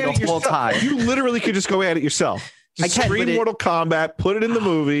waiting the whole time. You literally could just go at it yourself. Just scream Mortal Kombat, put it in the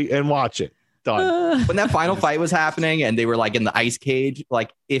movie, and watch it. Done. When that final fight was happening and they were like in the ice cage,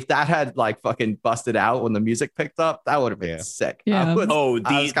 like if that had like fucking busted out when the music picked up, that would have been sick. Yeah. I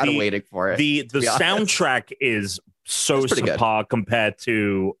was kind of waiting for it. The soundtrack is so subpar compared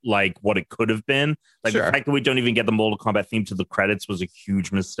to like what it could have been. Like the fact that we don't even get the Mortal Kombat theme to the credits was a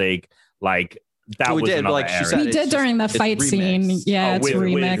huge mistake. Like that was another area. We did during the fight scene. Yeah, it's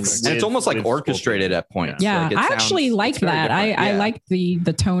remixed. And it's almost like orchestrated at points. Yeah, like I actually like that. I like the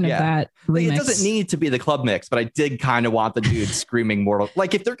tone of that remix. It doesn't need to be the club mix, but I did kind of want the dude screaming Mortal.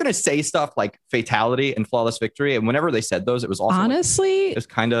 Like if they're going to say stuff like Fatality and Flawless Victory, and whenever they said those, it was also honestly, it was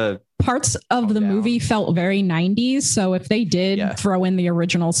kind of parts of the movie felt very 90s. So if they did throw in the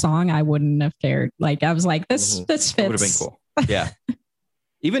original song, I wouldn't have cared. Like I was like, this fits. That would have been cool. Yeah.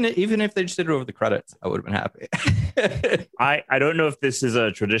 Even if they just did it over the credits, I would have been happy. I don't know if this is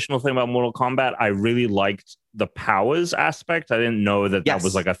a traditional thing about Mortal Kombat. I really liked the powers aspect. I didn't know that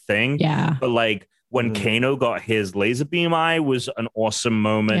was like a thing. Yeah. But like when Kano got his laser beam eye was an awesome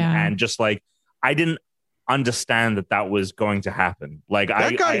moment. Yeah. And just like, I didn't understand that was going to happen. Like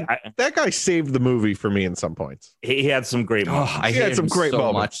that guy saved the movie for me in some points. He had some great moments. He had some great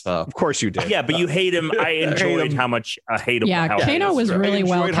moments. Of course you did. Yeah, but you hate him. I enjoyed how much I hate him. Yeah, Kano was really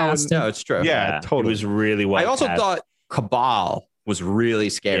well cast. No, it's true. Yeah, totally. It was really well. I also thought Cabal was really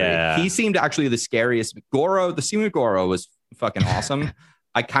scary. Yeah. He seemed actually the scariest. The scene with Goro was fucking awesome.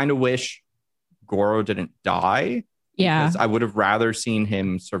 I kind of wish Goro didn't die. Yeah, because I would have rather seen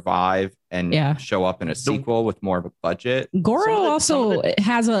him survive and show up in a sequel with more of a budget. Goro also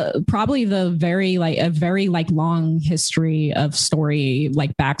has a very long history of story,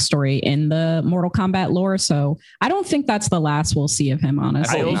 like backstory in the Mortal Kombat lore. So I don't think that's the last we'll see of him,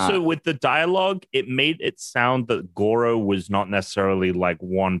 honestly. I also, with the dialogue, it made it sound that Goro was not necessarily like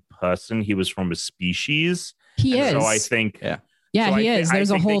one person. He was from a species. He is. So I think... Yeah, so he is.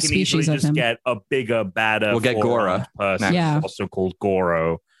 There's a whole species of him. Get a bigger, badder. We'll get Gora person, also called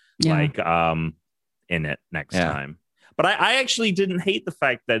Goro, like in it next time. But I actually didn't hate the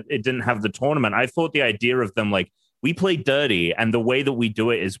fact that it didn't have the tournament. I thought the idea of them like we play dirty, and the way that we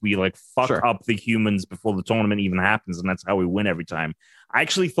do it is we like fuck up the humans before the tournament even happens, and that's how we win every time. I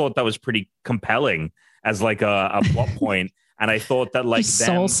actually thought that was pretty compelling as like a plot point. And I thought that like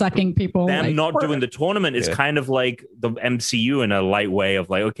soul sucking people, them not doing the tournament is kind of like the MCU in a light way of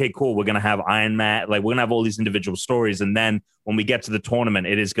like, okay, cool, we're gonna have Iron Man, like we're gonna have all these individual stories, and then when we get to the tournament,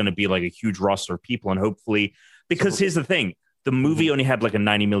 it is gonna be like a huge roster of people, and hopefully, because here's the thing, the movie only had like a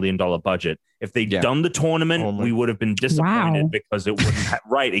 $90 million budget. If they'd done the tournament, we would have been disappointed because it wouldn't have,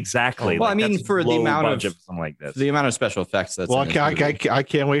 right, exactly. Well, like, I mean, for the amount of something like this, the amount of special effects that's I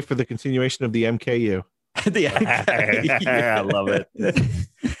can't wait for the continuation of the MKU. I love it.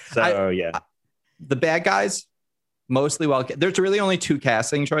 So the bad guys mostly there's really only two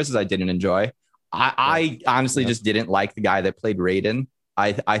casting choices I didn't enjoy. I honestly just didn't like the guy that played Raiden.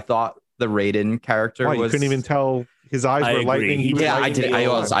 I thought the Raiden character was, you couldn't even tell his eyes were lightning. I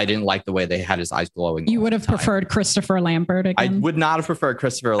didn't like the way they had his eyes glowing. You would have preferred Christopher Lambert again? I would not have preferred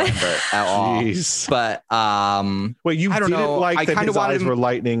Christopher Lambert at all. But wait, you didn't like that his eyes were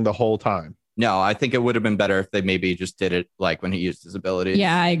lightning the whole time? No, I think it would have been better if they maybe just did it like when he used his abilities.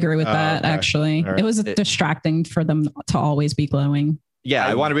 Yeah, I agree with that. Okay. Actually, it was distracting for them to always be glowing. Yeah,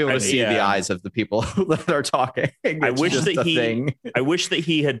 I want to be able to see the eyes of the people that are talking. I wish that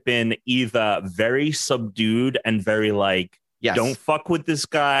he had been either very subdued and very like, don't fuck with this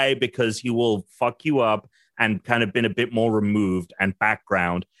guy because he will fuck you up, and kind of been a bit more removed and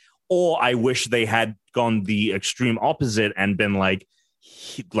background. Or I wish they had gone the extreme opposite and been like,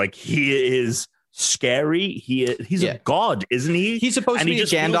 he is scary. He's a god, isn't he? He's supposed to be a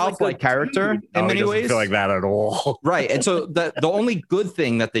Gandalf like character in many ways. Doesn't feel like that at all. Right. And so the only good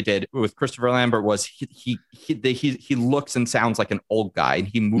thing that they did with Christopher Lambert was he looks and sounds like an old guy, and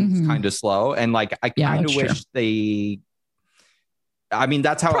he moves kind of slow. And like I kind of wish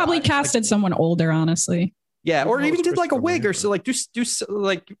that's how probably casted someone older, honestly. Yeah, or even did like a wig or so, like do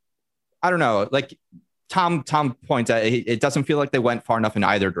like, I don't know, like Tom points out it doesn't feel like they went far enough in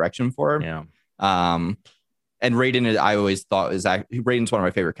either direction for him. Yeah. And Raiden, I always thought Raiden's one of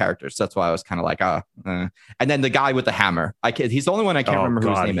my favorite characters. So that's why I was kind of like, And then the guy with the hammer, he's the only one I can't remember who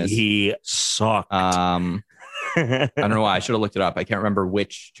his name is. He sucked. I don't know why. I should have looked it up. I can't remember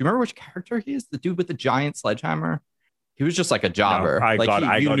which. Do you remember which character he is? The dude with the giant sledgehammer. He was just like a jobber.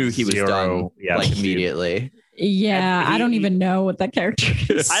 No, you knew he was done immediately. Yeah, I don't even know what that character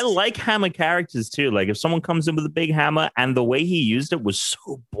is. I like hammer characters too. Like if someone comes in with a big hammer and the way he used it was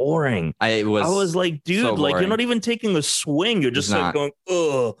so boring. I was like, dude, so like you're not even taking a swing. You're just like going,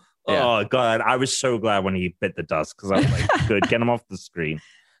 ugh. Yeah. Oh God. I was so glad when he bit the dust because I was like, good, get him off the screen.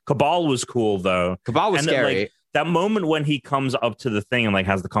 Cabal was cool though. Cabal was scary. Like, that moment when he comes up to the thing and like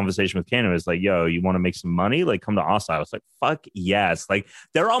has the conversation with Kano is like, yo, you want to make some money? Like come to us. I was like, fuck yes. Like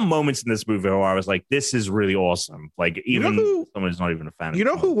there are moments in this movie where I was like, this is really awesome. Like even someone who's not even a fan. You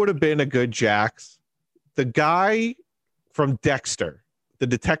know who would have been a good Jax? The guy from Dexter. The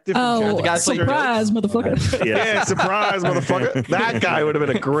detective. Oh, the guy surprise, motherfucker. Yeah, surprise, motherfucker. That guy would have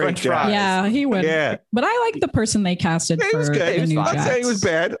been a great Jax. Yeah, he would. Yeah. But I like the person they casted for the new Jax. I'm not saying he was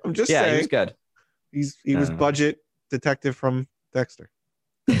bad. I'm just saying. He was good. He was budget detective from Dexter.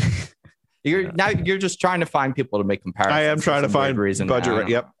 You're just trying to find people to make comparisons. I am trying to find budget.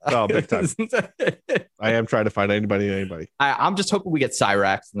 Yep. Oh, big time. I am trying to find anybody. I'm just hoping we get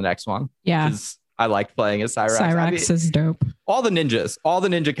Cyrax in the next one. Yeah. I like playing as Cyrax. Cyrax is dope. All the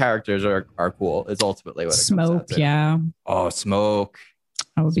ninja characters are cool. Is ultimately what it Smoke, comes out to. Yeah. Oh, Smoke.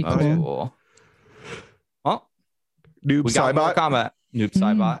 That would be cool. Well, Noob Saibot. Kombat. Noob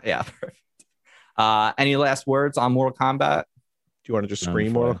Saibot. Yeah. Any last words on Mortal Kombat? Do you want to just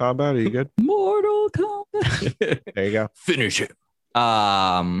scream Mortal Kombat? Are you good? Mortal Kombat. There you go. Finish it.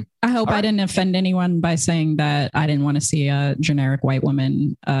 I hope I didn't offend anyone by saying that I didn't want to see a generic white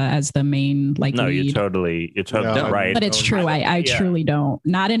woman as the main lead. You're totally right. But it's true. I truly don't.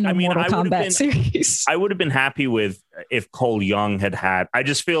 Not in a Mortal Kombat series. I would have been happy with if Cole Young had. I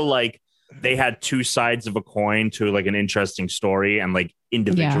just feel like they had two sides of a coin to like an interesting story and like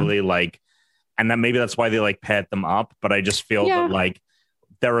individually and then maybe that's why they like paired them up. But I just feel that like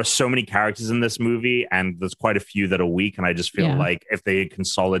there are so many characters in this movie and there's quite a few that are weak. And I just feel like if they had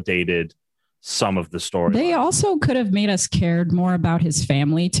consolidated some of the story, they also could have made us cared more about his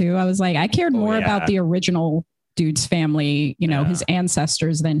family too. I was like, I cared more about the original dude's family, his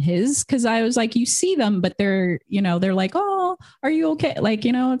ancestors than his. Cause I was like, you see them, but they're like, oh, are you okay? Like,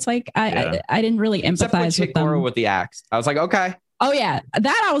 it's like, I didn't really empathize with them. With the axe. I was like, okay. Oh yeah.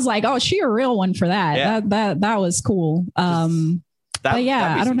 That I was like, oh, she a real one for that. Yeah. That was cool. But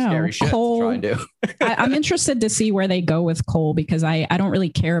yeah, I don't know. Cole, I'm interested to see where they go with Cole because I don't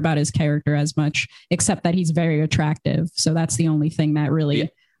really care about his character as much, except that he's very attractive. So that's the only thing that really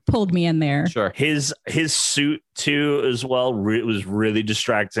pulled me in there. Sure. His suit too as well. It was really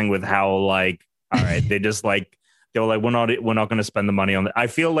distracting with how like, all right, they just like, they were like, we're not going to spend the money on it. I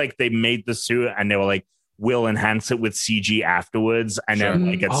feel like they made the suit and they were like, we'll enhance it with CG afterwards. And then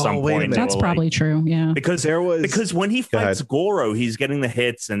like at some point, that's probably true. Yeah. Because when he fights Goro, he's getting the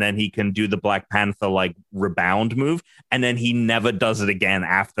hits and then he can do the Black Panther like rebound move. And then he never does it again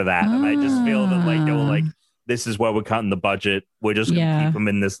after that. And I just feel that like, they were like, this is where we're cutting the budget. We're just going to keep him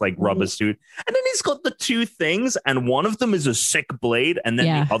in this like rubber suit. And then he's got the two things and one of them is a sick blade. And then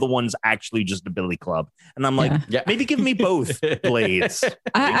the other one's actually just a billy club. And I'm like, maybe give me both blades.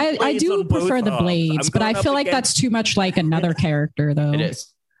 I do prefer the blades, but I feel like that's too much like another character though. It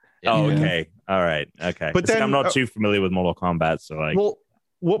is. Oh, okay. All right. Okay. But then I'm not too familiar with Mortal Kombat. So like, well,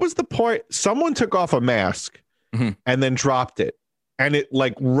 what was the point? Someone took off a mask and then dropped it and it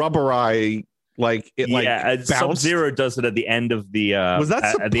like rubberized. Like it, Sub-Zero does it at the end of the. Was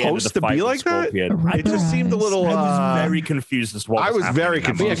that supposed to be like that? It just seemed a little. I was very confused as to what I was very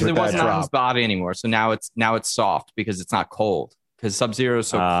confused because it wasn't on his body anymore. So now it's soft because it's not cold. Because Sub-Zero is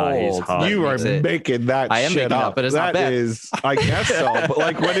so cold. You are making that. I am shit making up, but it's not bad. Is, I guess so. But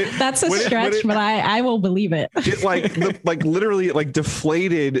like when it, that's a stretch, but I will believe it. It like literally it like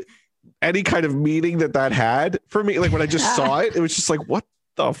deflated any kind of meaning that had for me. Like when I just saw it, it was just like what.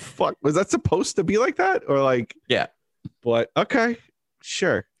 The fuck was that supposed to be like that or like but okay,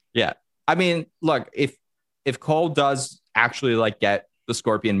 sure. Yeah, I mean, look, if Cole does actually like get the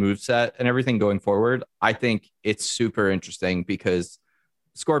Scorpion moveset and everything going forward, I think it's super interesting because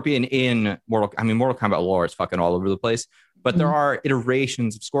Scorpion in Mortal Kombat lore is fucking all over the place, but there are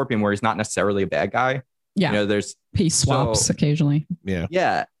iterations of Scorpion where he's not necessarily a bad guy. There's he swaps occasionally.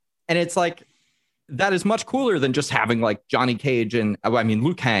 Yeah, and it's like that is much cooler than just having like Johnny Cage and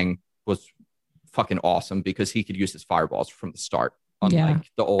Liu Kang was fucking awesome because he could use his fireballs from the start. Unlike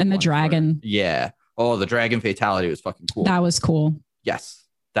the old and the dragon. The dragon fatality was fucking cool. That was cool. Yes,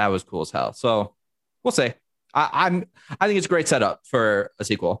 that was cool as hell. So we'll see. I think it's a great setup for a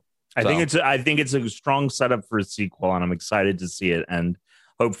sequel. I think it's a strong setup for a sequel, and I'm excited to see it. And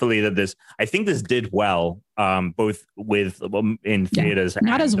hopefully that I think this did well, both with in theaters.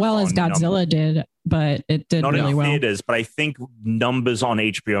 Not as well as Godzilla did, but it did not really well. Not in theaters, but I think numbers on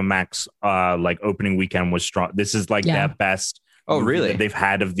HBO Max, like opening weekend was strong. This is like their best. Oh, really? That they've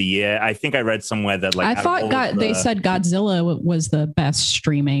had of the year. I think I read somewhere that like I thought they said Godzilla was the best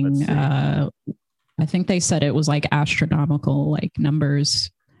streaming. I think they said it was like astronomical like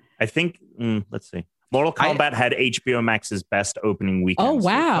numbers. I think. Let's see. Mortal Kombat had HBO Max's best opening weekend. Oh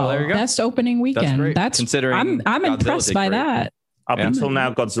wow! There you go. Best opening weekend. That's considering I'm impressed by that. Up until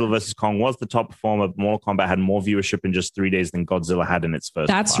now, Godzilla vs. Kong was the top performer. Mortal Kombat had more viewership in just 3 days than Godzilla had in its first.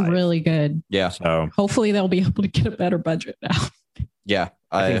 That's 5. really good. Yeah. So hopefully they'll be able to get a better budget now. Yeah,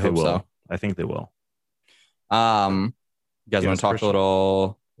 I think they will. So. I think they will. You guys want to talk a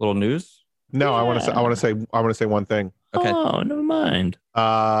little news? No, I want to say one thing. Okay. Oh, never mind.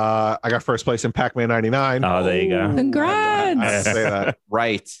 I got first place in Pac-Man 99. Oh, there you go. Congrats. I have to say that.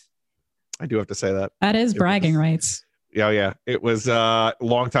 Right. I do have to say that. That is bragging rights. Yeah. It was a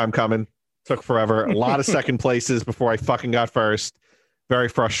long time coming. Took forever. A lot of second places before I fucking got first. Very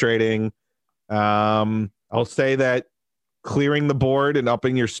frustrating. I'll say that clearing the board and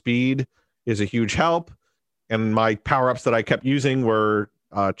upping your speed is a huge help. And my power-ups that I kept using were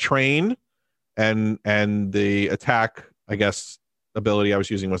train and the attack, I guess, ability I was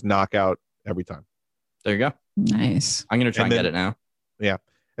using was knockout every time. There you go. Nice. I'm going to try and get it now. Yeah.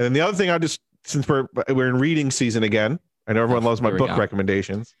 And then the other thing, since we're in reading season again, I know everyone loves my book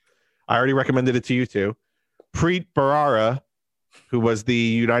recommendations. I already recommended it to you too. Preet Bharara, who was the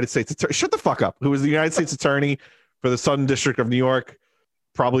United States attorney, shut the fuck up, who was the United States attorney for the Southern District of New York,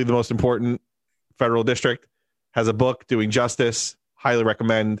 probably the most important federal district, has a book doing justice. Highly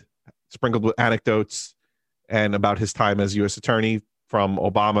recommend, sprinkled with anecdotes and about his time as U.S. attorney from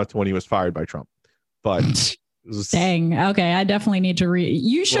Obama to when he was fired by Trump. But dang, okay, I definitely need to read.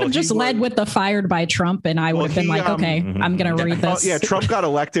 You should have just led with the fired by Trump, and I would have been like, okay, I'm gonna read this. Yeah, Trump got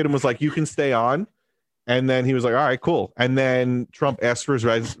elected and was like, you can stay on, and then he was like, all right, cool. And then Trump asked for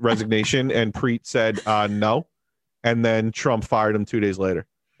his resignation, and Preet said no, and then Trump fired him 2 days later.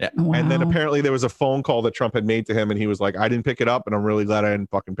 Yeah, wow. And then apparently there was a phone call that Trump had made to him, and he was like, I didn't pick it up, and I'm really glad I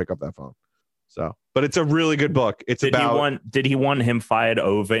didn't fucking pick up that phone. So, but it's a really good book. It's did he want him fired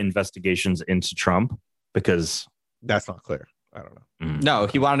over investigations into Trump? Because that's not clear. I don't know. No,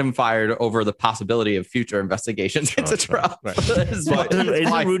 he wanted him fired over the possibility of future investigations into Trump. Right.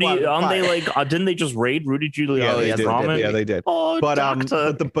 Isn't Rudy? Didn't they just raid Rudy Giuliani? Yeah, they did. Oh, but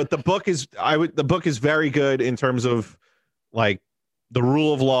the book is the book is very good in terms of like the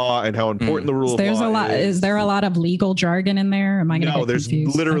rule of law and how important the rule of law is. Is there a lot of legal jargon in there? Am I going to No, there's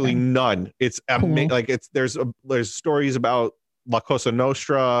confused? Literally none. It's cool. There's stories about La Cosa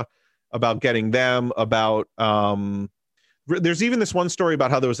Nostra, about getting them, about there's even this one story about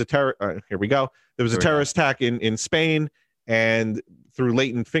how there was a terror. Here we go. There was a terrorist attack in Spain, and through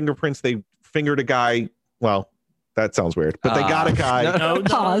latent fingerprints, they fingered a guy. Well, that sounds weird, but they got a guy.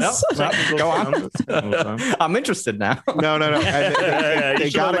 Pause. Go on. I'm interested now. No. And they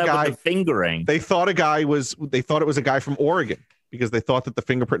got a guy fingering. They thought it was a guy from Oregon because they thought that the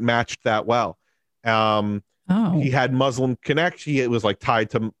fingerprint matched that well. He had Muslim connection. He was like tied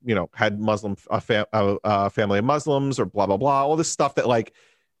to, had Muslim family of Muslims or blah, blah, blah. All this stuff that like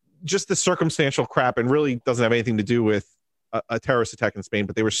just the circumstantial crap and really doesn't have anything to do with a terrorist attack in Spain.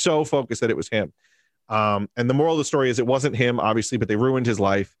 But they were so focused that it was him. And the moral of the story is it wasn't him, obviously, but they ruined his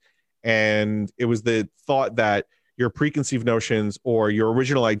life. And it was the thought that your preconceived notions or your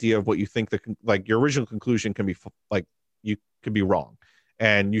original idea of what you think your original conclusion can be like, you could be wrong.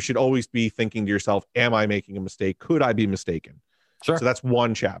 And you should always be thinking to yourself, am I making a mistake? Could I be mistaken? Sure. So that's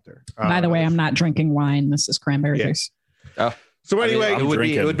one chapter. By the way, I'm not drinking wine. This is cranberry juice. Oh. So anyway, it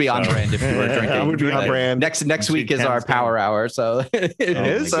would be on brand if you were drinking. It would be on brand. Next week is our power hour. So it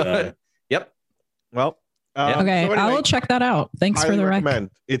is. Yep. Well, okay. So anyway, I will check that out. Thanks for the recommend.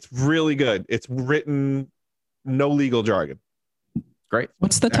 It's really good. It's written, no legal jargon. Great.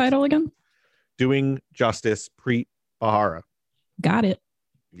 What's the title again? Doing Justice, Preet Bharara. Got it.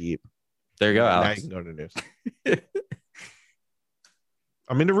 Yep. There you go, Alex. Now you can go to news.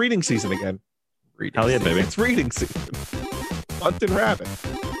 I'm into reading season again. Hell yeah, baby. It's reading season. Hunting rabbit.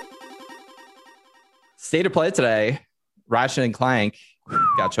 State of play today. Ratchet and Clank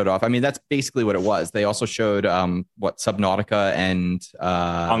got showed off. I mean, that's basically what it was. They also showed Subnautica and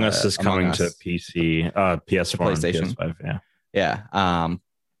Among Us is coming to PC, PS4, PlayStation, and PS5. Yeah.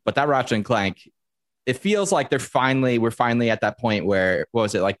 But that Ratchet and Clank, it feels like we're finally at that point where, what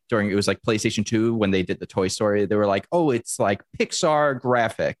was it like it was like PlayStation 2 when they did the Toy Story, they were like, oh, it's like Pixar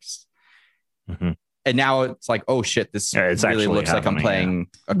graphics. Mm-hmm. And now it's like, oh shit, this really looks like I'm playing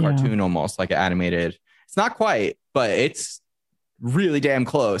a cartoon almost, like animated. It's not quite, but it's really damn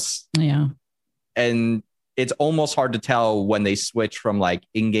close. Yeah. And it's almost hard to tell when they switch from like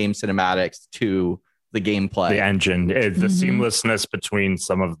in-game cinematics to the gameplay. The engine, the seamlessness between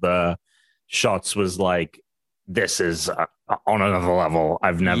some of the shots was like, this is on another level.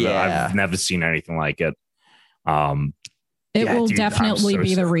 I've never seen anything like it. It will definitely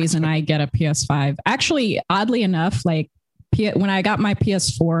be the reason I get a PS5. Actually, oddly enough, like when I got my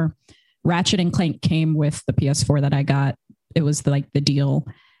PS4, Ratchet and Clank came with the PS4 that I got. It was the deal.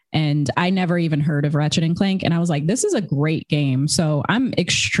 And I never even heard of Ratchet and Clank. And I was like, this is a great game. So I'm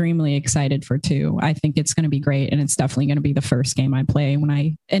extremely excited for 2. I think it's going to be great. And it's definitely going to be the first game I play when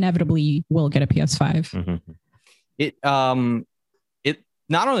I inevitably will get a PS5. Mm-hmm. It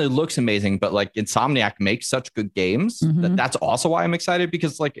not only looks amazing, but like Insomniac makes such good games that's also why I'm excited,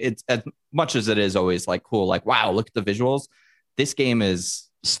 because like it's as much as it is always like cool, like, wow, look at the visuals. This game is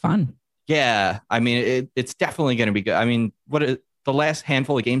it's fun. Yeah. I mean, it's definitely going to be good. I mean, the last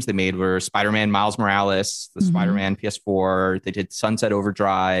handful of games they made were Spider-Man, Miles Morales, the Spider-Man PS4. They did Sunset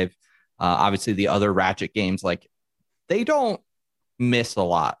Overdrive. Obviously the other Ratchet games, like they don't miss a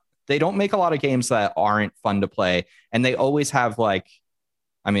lot. They don't make a lot of games that aren't fun to play. And they always have like,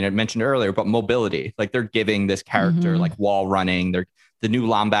 I mean, I mentioned earlier, but mobility, like they're giving this character like wall running. They're the new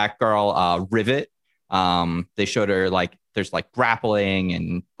Lombax girl, Rivet. They showed her like there's like grappling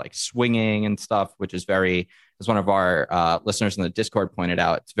and like swinging and stuff, which is as one of our listeners in the Discord pointed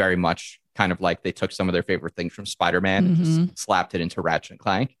out, it's very much kind of like they took some of their favorite things from Spider-Man and just slapped it into Ratchet and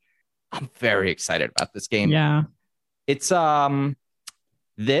Clank. I'm very excited about this game. Yeah. It's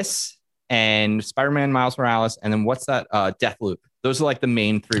this and Spider-Man, Miles Morales, and then what's that? Deathloop. Those are like the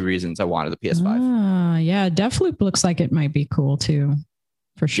main 3 reasons I wanted the PS5. Yeah, Deathloop looks like it might be cool too,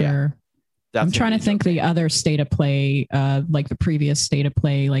 for sure. Yeah, I'm trying to think the other state of play, like the previous state of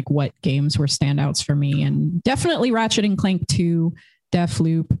play, like what games were standouts for me, and definitely Ratchet and Clank 2,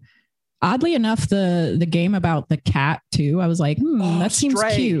 Deathloop. Oddly enough, the game about the cat too. I was like, that seems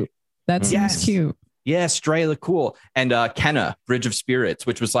cute. That seems cute. Yeah, Stray looked cool, and Kena, Bridge of Spirits,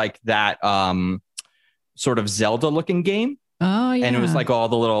 which was like that sort of Zelda-looking game. Oh yeah, and it was like all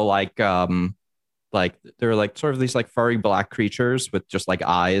the little like they're like sort of these like furry black creatures with just like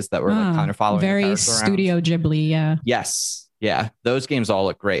eyes that were like kind of following very Studio Ghibli. Yeah. Yes. Yeah. Those games all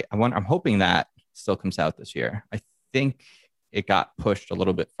look great. I'm hoping that still comes out this year. I think it got pushed a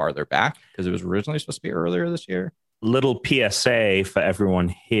little bit farther back because it was originally supposed to be earlier this year. Little PSA for everyone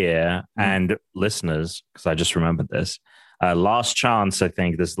here and listeners, because I just remembered this. Last chance, I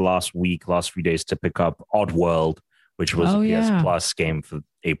think this last few days to pick up Oddworld, which was a PS Plus game for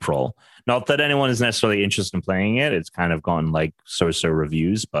April. Not that anyone is necessarily interested in playing it. It's kind of gotten like so-so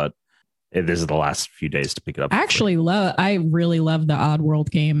reviews, but this is the last few days to pick it up. I really love the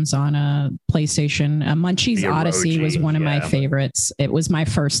Oddworld games on a PlayStation. Munchie's Odyssey was one of my favorites. It was my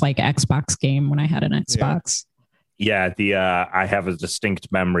first like Xbox game when I had an Xbox. Yeah, I have a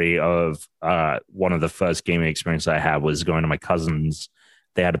distinct memory of one of the first gaming experiences I had was going to my cousin's.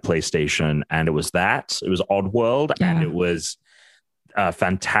 They had a PlayStation, and it was Oddworld, and it was a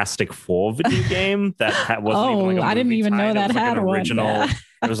Fantastic Four video game that wasn't even like a I didn't even know that had an original. One.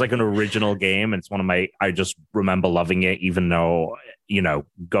 It was like an original game. It's one of I just remember loving it, even though,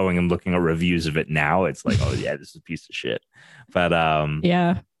 going and looking at reviews of it now, it's like, oh yeah, this is a piece of shit. But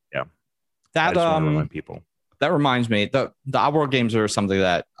yeah. That people. That reminds me, the Oddworld games are something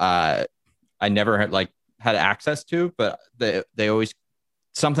that I never had access to, but they always.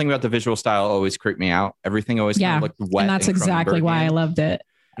 Something about the visual style always creeped me out. Everything always kind of looked wet. And that's exactly why I loved it.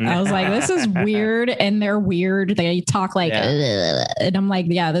 I was like, this is weird. And they're weird. They talk like, and I'm like,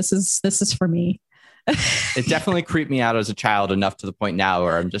 yeah, this is for me. It definitely creeped me out as a child enough to the point now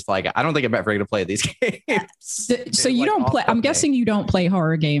where I'm just like, I don't think I'm ever going to play these games. So you don't play, I'm guessing you don't play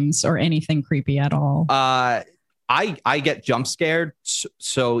horror games or anything creepy at all. I get jump scared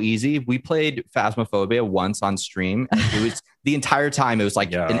so easy. We played Phasmophobia once on stream. And it was the entire time. It was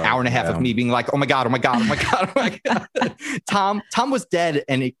like an hour and a half of me being like, "Oh my god, oh my god, oh my god, oh my god." Tom was dead,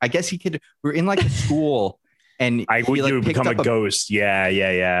 and I guess he could. We were in like a school, and you become a ghost. Yeah.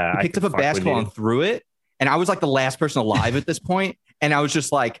 He picked up a basketball and threw it, and I was like the last person alive at this point, and I was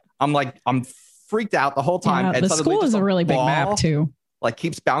just like, I'm freaked out the whole time. Yeah, and the school is a really big map too. Like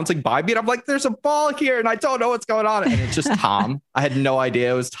keeps bouncing by me, and I'm like, "There's a ball here, and I don't know what's going on." And it's just Tom. I had no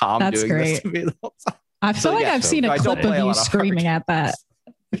idea it was Tom doing this to me the whole time. I feel I've seen a clip of you screaming at that.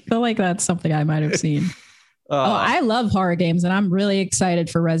 I feel like that's something I might have seen. I love horror games, and I'm really excited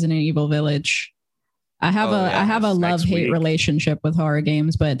for Resident Evil Village. I have a love-hate relationship with horror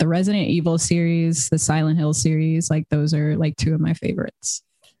games, but the Resident Evil series, the Silent Hill series, like those are like two of my favorites.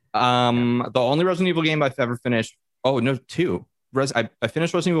 The only Resident Evil game I've ever finished. Oh no, two. I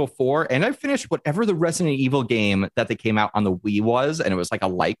finished Resident Evil 4, and I finished whatever the Resident Evil game that they came out on the Wii was, and it was like a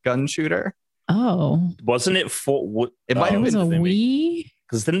light gun shooter. Oh, wasn't it 4? It was a Wii.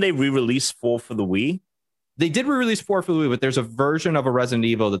 Because didn't they re-release 4 for the Wii? They did re-release 4 for the Wii, but there's a version of a Resident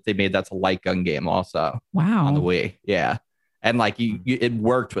Evil that they made that's a light gun game also. Wow. On the Wii, yeah. And like it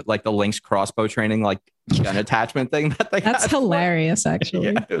worked with like the Link's crossbow training, like gun attachment thing that they That's hilarious,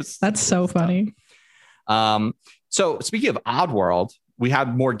 actually. Yeah, that's so funny. So speaking of Oddworld, we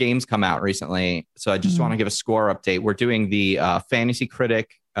had more games come out recently. So I just want to give a score update. We're doing the Fantasy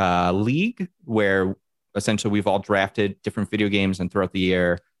Critic League, where essentially we've all drafted different video games, and throughout the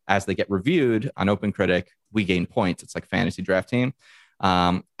year, as they get reviewed on OpenCritic, we gain points. It's like fantasy draft team.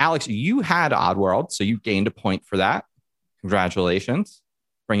 Alex, you had Oddworld, so you gained a point for that. Congratulations.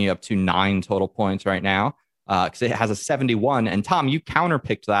 Bringing you up to 9 total points right now, because it has a 71. And Tom, you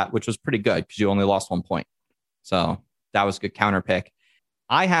counterpicked that, which was pretty good because you only lost 1 point. So that was a good counter pick.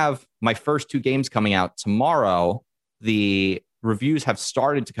 I have my first 2 games coming out tomorrow. The reviews have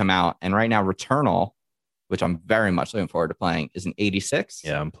started to come out, and right now Returnal, which I'm very much looking forward to playing, is an 86.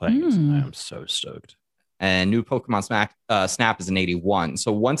 Yeah, I'm playing it tonight. I'm so stoked. And new Pokemon Snap is an 81.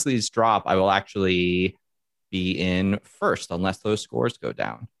 So once these drop, I will actually be in first, unless those scores go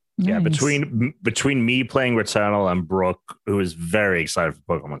down. Nice. Yeah, between me playing Returnal and Brooke, who is very excited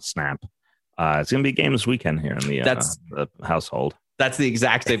for Pokemon Snap, it's going to be games weekend here in the household. That's the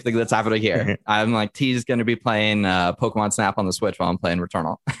exact same thing that's happening here. I'm like, T's going to be playing Pokemon Snap on the Switch while I'm playing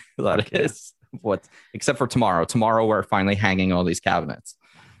Returnal. That is except for tomorrow. Tomorrow, we're finally hanging all these cabinets.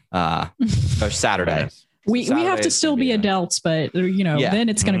 Or Saturday. We have to still be adults, but then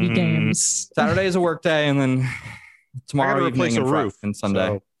it's going to be games. Saturday is a work day, and then tomorrow replace a roof and Sunday.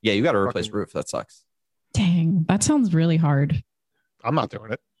 So yeah, you got to replace roof. That sucks. Dang, that sounds really hard. I'm not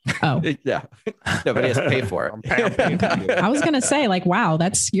doing it. Oh yeah, nobody has to pay for it. I was gonna say, like, wow,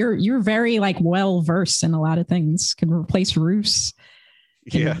 that's you're very like well versed in a lot of things. Can replace roofs.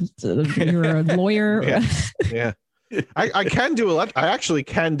 You're a lawyer. Yeah. I can do I actually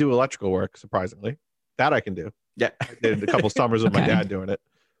can do electrical work. Surprisingly, that I can do. Yeah, I did a couple summers with my dad doing it.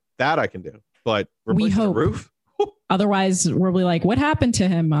 That I can do. But we hope. The roof. Otherwise, we'll be like, what happened to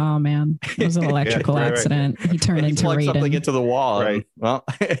him? Oh, man. It was an electrical accident. Right. He turned into Raiden. Something into the wall. Right. Well,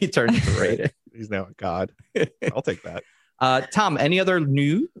 he turned into Raiden. He's now a god. I'll take that. Tom, any other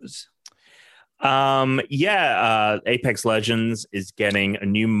news? Apex Legends is getting a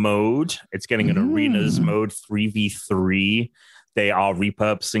new mode. It's getting an arenas mode, 3v3. They are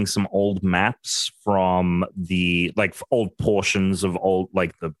repurposing some old maps from the old portions of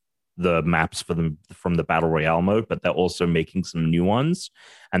the maps from the Battle Royale mode, but they're also making some new ones.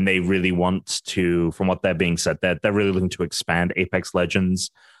 And they really want to, from what they're being said, they're really looking to expand Apex Legends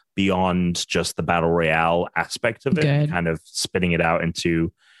beyond just the Battle Royale aspect of it, and kind of spinning it out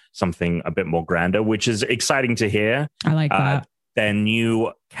into something a bit more grander, which is exciting to hear. I like that. Their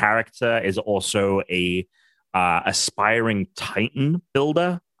new character is also a aspiring Titan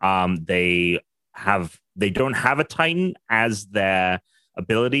builder. They don't have a Titan as their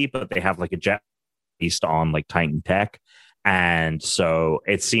ability, but they have like a jet based on like Titan tech. And so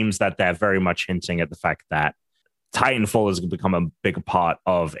it seems that they're very much hinting at the fact that Titanfall has become a bigger part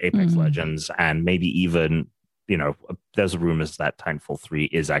of Apex Legends, and maybe even, there's rumors that Titanfall 3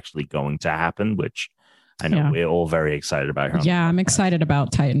 is actually going to happen, which I know we're all very excited about. Yeah, I'm excited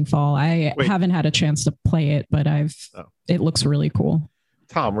about Titanfall. I haven't had a chance to play it, but it looks really cool.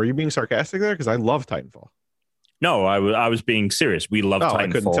 Tom, were you being sarcastic there? Because I love Titanfall. No, I was being serious. We love Titanfall. I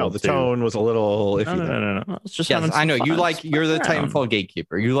couldn't tell. The tone was a little iffy. No. It's just I know you're the Titanfall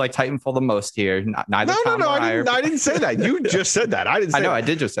gatekeeper. You like Titanfall the most here. Neither Tom I didn't say that. You just said that. I didn't say I know. that. I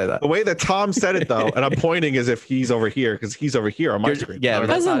did just say that. The way that Tom said it, though, and I'm pointing as if he's over here because he's over here on my screen. Yeah,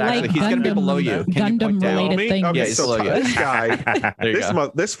 that's not actually. He's going to be below you. Gundam-related things. Okay, so this guy,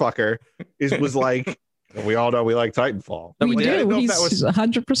 this fucker, was like, we all know we like Titanfall. We do. He's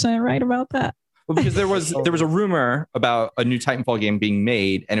 100% right about that. Because there was a rumor about a new Titanfall game being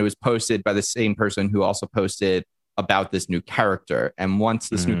made, and it was posted by the same person who also posted about this new character. And once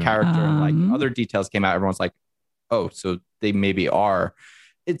this new character and like other details came out, everyone's like, oh, so they maybe are.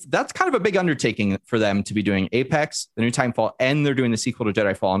 That's kind of a big undertaking for them to be doing Apex, the new Titanfall, and they're doing the sequel to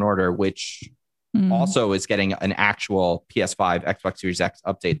Jedi Fallen Order, which also is getting an actual PS5, Xbox Series X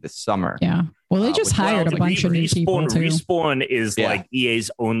update this summer. Yeah. Well, they just hired a bunch of new people too. Respawn is like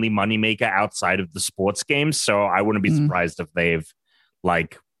EA's only moneymaker outside of the sports games. So I wouldn't be surprised if they've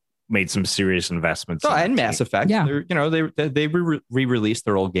like made some serious investments. And Mass Effect. Yeah. They re-released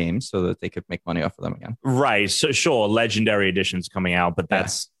their old games so that they could make money off of them again. Right. So sure, Legendary Edition's coming out, but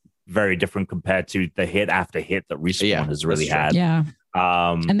that's very different compared to the hit after hit that Respawn has really had. Yeah.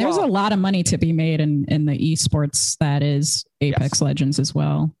 And there's a lot of money to be made in the esports that is Apex Legends as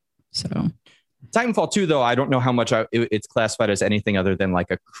well. So Titanfall 2, though, I don't know how much it's classified as anything other than like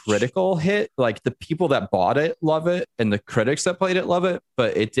a critical hit. Like the people that bought it love it, and the critics that played it love it,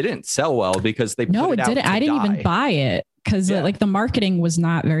 but it didn't sell well because they put it out didn't. I didn't even buy it because like the marketing was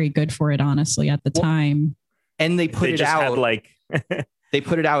not very good for it, honestly, at the time. And they put it out they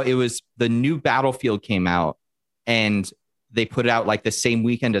put it out. It was the new Battlefield came out, and they put it out like the same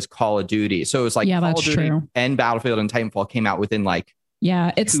weekend as Call of Duty. So it was like Call of Duty and Battlefield and Titanfall came out within like.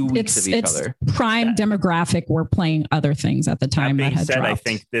 Yeah, it's prime demographic. We're playing other things at the time. That being said, I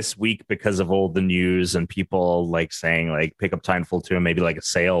think this week, because of all the news and people like saying like pick up Titanfall 2 and maybe like a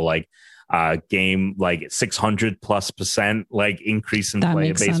sale, like game like 600+% like increase in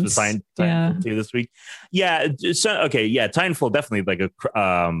player base for Titanfall 2 this week. Yeah, so Titanfall definitely like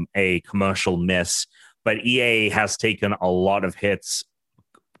a commercial miss, but EA has taken a lot of hits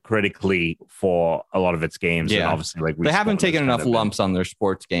critically for a lot of its games. And obviously like they haven't taken enough lumps on their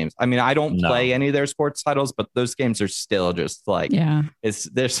sports games. I mean, I don't play any of their sports titles, but those games are still just like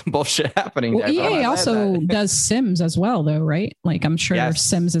there's some bullshit happening. Well, EA also does Sims as well though, right? Like I'm sure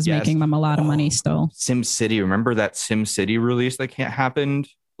Sims is making them a lot of money still. Sim City, remember that Sim City release that happened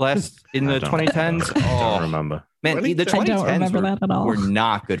in the 2010s? I don't remember. Man, the 2010s were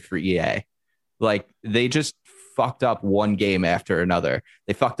not good for EA. Like they just fucked up one game after another.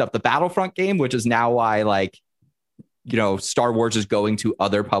 They fucked up the Battlefront game, which is now why Star Wars is going to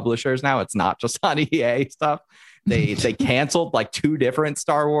other publishers now. It's not just on EA stuff. They canceled like 2 different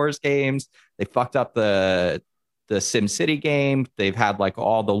Star Wars games. They fucked up the SimCity game. They've had like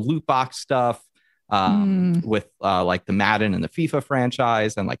all the loot box stuff with like the Madden and the FIFA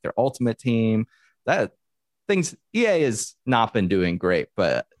franchise and like their Ultimate Team. EA has not been doing great,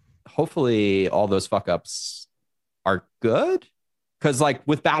 but hopefully all those fuck ups are good, because like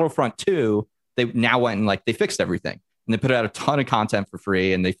with Battlefront 2 they now went and like they fixed everything and they put out a ton of content for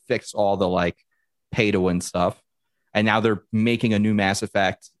free and they fixed all the like pay to win stuff, and now they're making a new Mass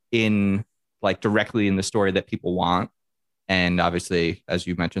Effect in like directly in the story that people want, and obviously as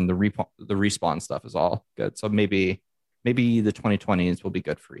you mentioned the Respawn stuff is all good, so maybe the 2020s will be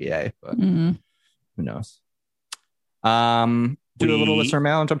good for EA, but who knows. Do a little listener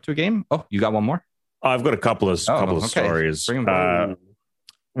mail and jump to a game. Oh, you got one more? I've got a couple of stories.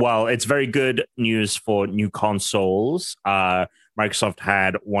 Well, it's very good news for new consoles. Microsoft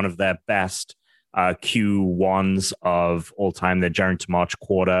had one of their best Q1s of all time. Their January to March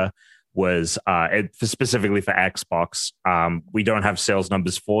quarter was specifically for Xbox. We don't have sales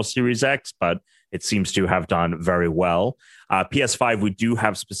numbers for Series X, but it seems to have done very well. PS5, we do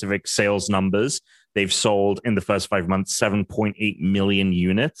have specific sales numbers. They've sold in the first 5 months 7.8 million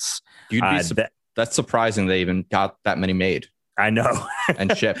units. That's surprising they even got that many made. I know.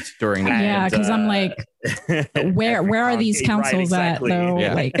 And shipped during the Yeah, because I'm like, where are these consoles at though?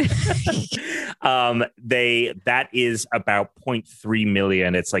 Yeah. Like that is about 0.3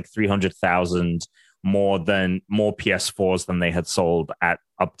 million. It's like 300,000 more PS4s than they had sold at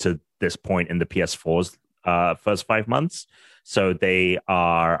up to this point in the PS4's first 5 months. So they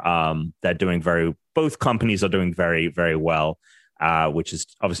are they're doing both companies are doing very, very well. Which is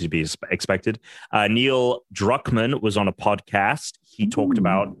obviously to be expected. Neil Druckmann was on a podcast. He talked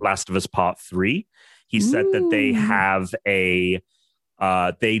about Last of Us Part 3. He said that they have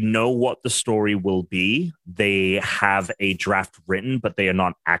they know what the story will be. They have a draft written, but they are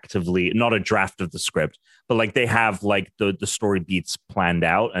not a draft of the script, but like they have like the story beats planned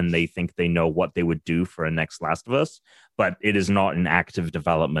out, and they think they know what they would do for a next Last of Us, but it is not in active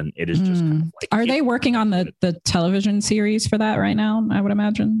development. It is just kind of like, are they working on the television series for that right now? I would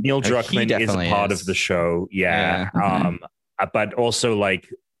imagine Neil Druckmann is a part of the show. Yeah. Okay. But also like,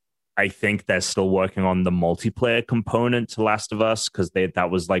 I think they're still working on the multiplayer component to Last of Us, because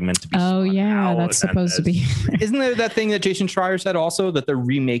that was like meant to be. Oh yeah, that's supposed to be. Isn't there that thing that Jason Schreier said also, that they're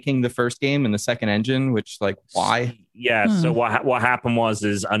remaking the first game in the second engine? Which like why? Yeah. So what happened was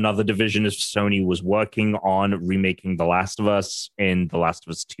another division of Sony was working on remaking The Last of Us in The Last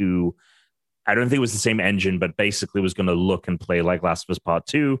of Us 2. I don't think it was the same engine, but basically was going to look and play like Last of Us Part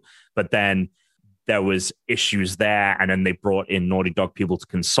 2. But then there was issues there, and then they brought in Naughty Dog people to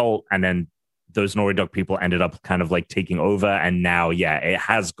consult, and then those Naughty Dog people ended up kind of like taking over, and now it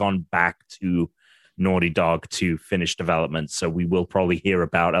has gone back to Naughty Dog to finish development. So we will probably hear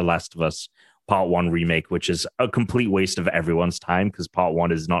about a Last of Us Part 1 remake, which is a complete waste of everyone's time because Part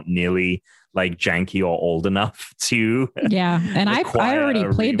 1 is not nearly like janky or old enough to. Yeah, and I already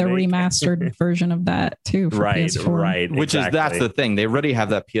played the remastered version of that too. For PS4. Right. Which is that's the thing. They already have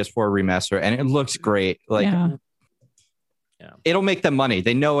that PS4 remaster, and it looks great. Like, it'll make them money.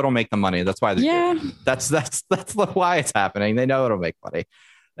 They know it'll make them money. That's why. That's why it's happening. They know it'll make money.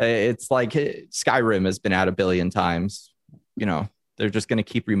 It's like Skyrim has been out 1 billion times. You know, they're just going to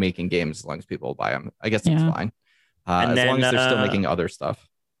keep remaking games as long as people buy them. I guess that's fine. As long as they're still making other stuff.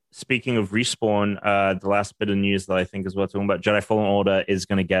 Speaking of Respawn, the last bit of news that I think is worth talking about, Jedi Fallen Order is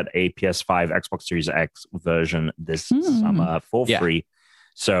going to get a PS5, Xbox Series X version this summer for free.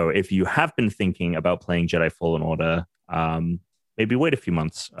 So if you have been thinking about playing Jedi Fallen Order, maybe wait a few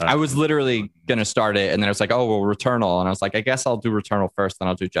months. I was literally going to start it, and then I was like, oh, well, Returnal. And I was like, I guess I'll do Returnal first, then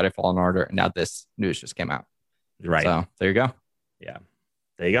I'll do Jedi Fallen Order. And now this news just came out. Right. So there you go. Yeah.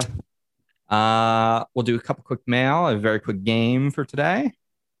 There you go. We'll do a couple quick mail, a very quick game for today.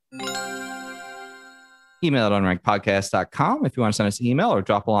 Email at unrankedpodcast.com if you want to send us an email or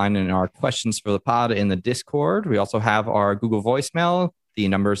drop a line in our questions for the pod in the Discord. We also have our Google voicemail, the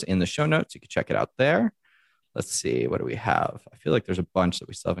numbers in the show notes. You can check it out there. Let's see. What do we have? I feel like there's a bunch that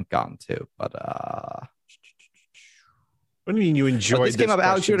we still haven't gotten to, but what do you mean you enjoyed this? Came up.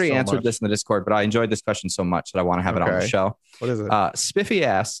 Alex, you already answered this in the Discord, but I enjoyed this question so much that I want to have it on the show. What is it? Spiffy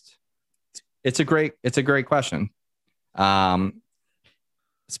asked, it's a great question.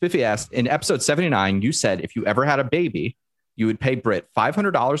 Spiffy asked, in episode 79, you said if you ever had a baby, you would pay Britt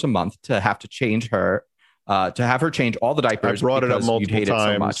 $500 a month to have to change her, to have her change all the diapers. I brought it up multiple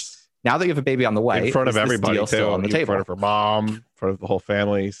times. So much. Now that you have a baby on the way, in front of everybody, too, still on the table, in front of her mom, in front of the whole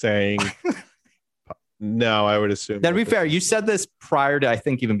family, saying, no, I would assume. Now, to be fair, you said this prior to, I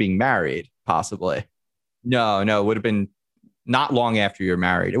think, even being married, possibly. No, it would have been not long after you're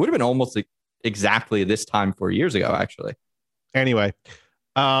married. It would have been almost exactly this time 4 years ago, actually. Anyway.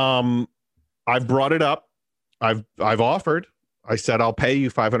 I've brought it up. I've offered. I said I'll pay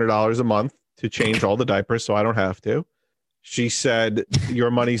you $500 a month to change all the diapers so I don't have to. She said, your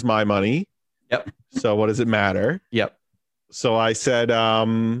money's my money. Yep. So what does it matter? Yep. So I said,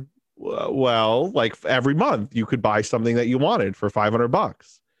 well, like every month you could buy something that you wanted for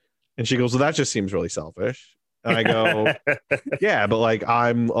 $500. And she goes, well, that just seems really selfish. And I go, yeah, but like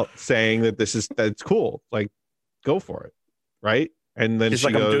I'm saying that that's cool. Like, go for it. Right. And then she's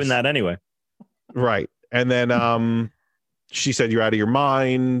like, I'm doing that anyway. Right. And then she said, you're out of your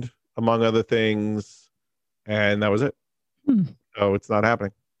mind, among other things. And that was it. So it's not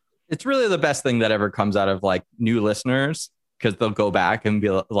happening. It's really the best thing that ever comes out of like new listeners, because they'll go back and be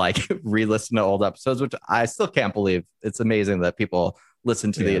like, re-listen to old episodes, which I still can't believe. It's amazing that people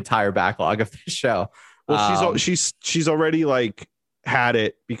listen to the entire backlog of the show. Well, she's already like had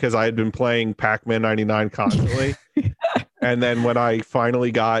it because I had been playing Pac-Man 99 constantly. And then when I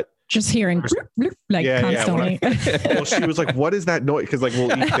finally got just hearing like constantly. Well, she was like, what is that noise? Because like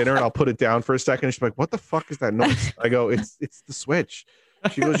we'll eat dinner and I'll put it down for a second. And she's like, what the fuck is that noise? I go, it's the Switch.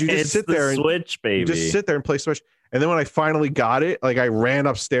 She goes, you just sit there and Switch, baby. Just sit there and play Switch. And then when I finally got it, like I ran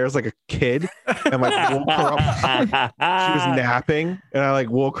upstairs like a kid and like woke her up. She was napping and I like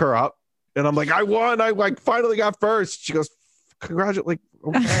woke her up and I'm like, I won. I like finally got first. She goes, congratulate.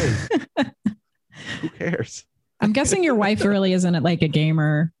 Like, okay. Who cares? I'm guessing your wife really isn't like a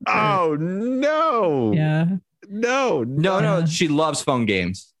gamer. Oh no. Yeah. No. She loves phone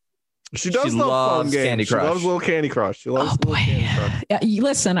games. She does love phone games. Candy Crush. She loves little Candy Crush. She loves little Candy Crush. Yeah,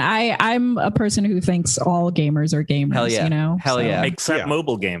 listen, I'm a person who thinks all gamers are gamers. Hell yeah. You know, yeah. Except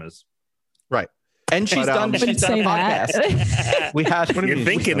mobile gamers. Right. And she's done a podcast. We had. You're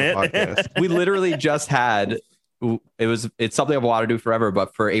thinking it. We literally just had. It's something I've wanted to do forever,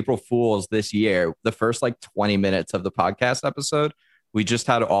 but for April Fools this year, the first like 20 minutes of the podcast episode, we just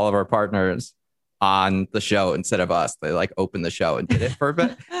had all of our partners on the show instead of us. They like opened the show and did it for a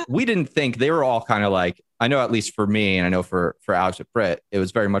bit. We didn't think, they were all kind of like, I know at least for me, and I know for Alex and Britt, it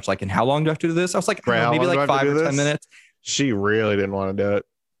was very much like, and how long do I have to do this? I was like, maybe like 5 or 10 minutes. She really didn't want to do it.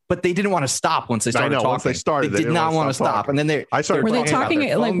 But they didn't want to stop once they started talking. Once they started, they did not want to stop. And then were they talking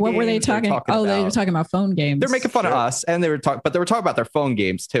like, what were they talking? They were talking about phone games. They're making fun of us, and they were talking about their phone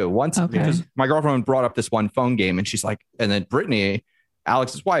games too. Because my girlfriend brought up this one phone game, and she's like, and then Brittany,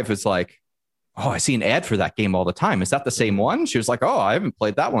 Alex's wife, is like, oh, I see an ad for that game all the time. Is that the same one? She was like, oh, I haven't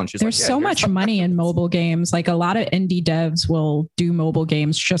played that one. There's so much money in mobile games. Like a lot of indie devs will do mobile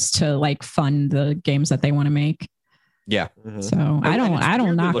games just to like fund the games that they want to make. Yeah. So I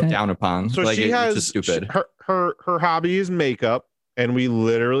don't knock look it down upon. So like, she has stupid. Her hobby is makeup, and we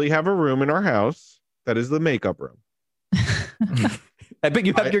literally have a room in our house that is the makeup room. I bet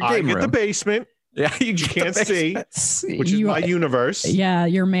you have your game room. I get the basement. Yeah, you can't see, which is my universe. Yeah,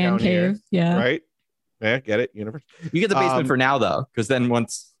 your man cave. Yeah, right. Yeah, get it, universe. You get the basement for now, though, because then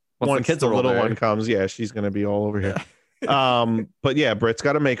once the kids are little older, one comes, she's gonna be all over here. But yeah, Britt's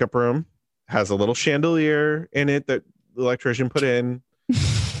got a makeup room, has a little chandelier in it that the electrician put in.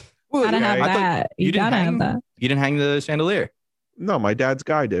 Gotta have that. You gotta have that. You didn't hang the chandelier. No, my dad's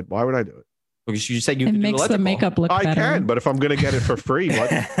guy did. Why would I do it? Because you said you it could makes the makeup look better. I can, but if I'm gonna get it for free, what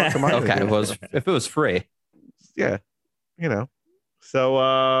the fuck am I? Okay, if it was free, yeah,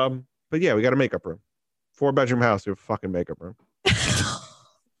 So, but yeah, we got a makeup room. 4-bedroom house. We have a fucking makeup room.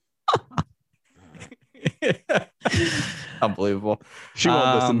 Unbelievable. She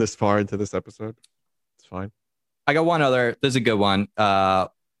won't listen this far into this episode. It's fine. I got one other. This is a good one.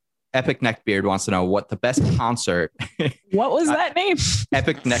 Epic Neckbeard wants to know what the best concert. What was that name?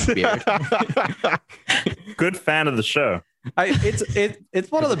 Epic Neckbeard. Good fan of the show.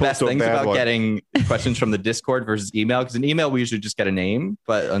 It's one of the best things about getting questions from the Discord versus email, because in email we usually just get a name,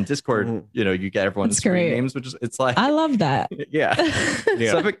 but on Discord, you get everyone's screen names, which is it's like I love that. Yeah.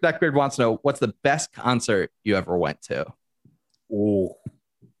 So Epic Neckbeard wants to know what's the best concert you ever went to.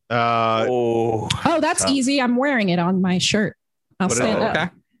 That's easy. I'm wearing it on my shirt. I'll stand up. Okay.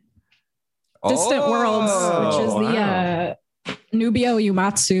 Distant Worlds, which is the Nobuo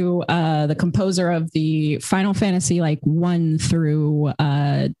Uematsu, the composer of the Final Fantasy 1 through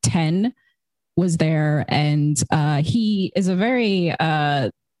 10, was there, and he is a very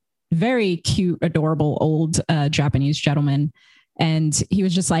very cute, adorable old Japanese gentleman, and he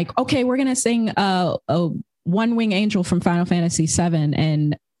was just like, okay, we're gonna sing a One Wing Angel from Final Fantasy 7,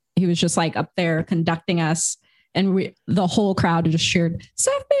 and he was just like up there conducting us. And the whole crowd just cheered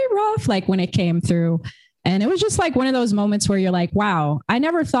Sephiroth when it came through. And it was just one of those moments where you're like, wow, I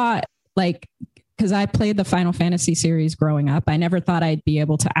never thought because I played the Final Fantasy series growing up, I never thought I'd be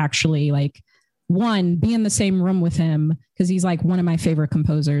able to actually one, be in the same room with him, because he's one of my favorite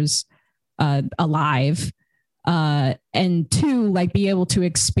composers alive. And two, be able to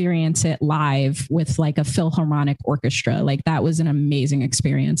experience it live with a Philharmonic orchestra. That was an amazing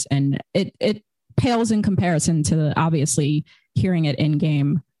experience. And it pales in comparison to obviously hearing it in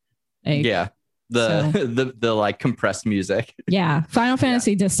game. The compressed music. Yeah. Final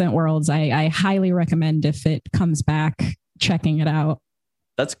Fantasy Distant Worlds. I highly recommend, if it comes back, checking it out.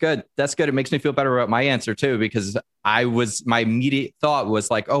 That's good. It makes me feel better about my answer too, because my immediate thought was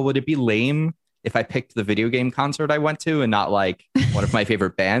would it be lame if I picked the video game concert I went to and not one of my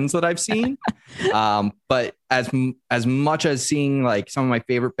favorite bands that I've seen? But as much as seeing some of my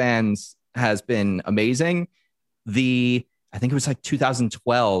favorite bands has been amazing, I think it was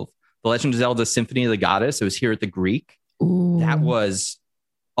 2012, The Legend of Zelda Symphony of the Goddess. It was here at the Greek. Ooh. That was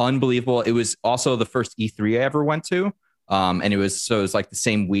unbelievable. It was also the first E3 I ever went to. And it was the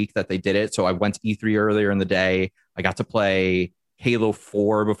same week that they did it. So I went to E3 earlier in the day. I got to play Halo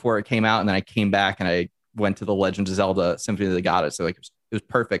 4 before it came out. And then I came back and I went to The Legend of Zelda Symphony of the Goddess. So it was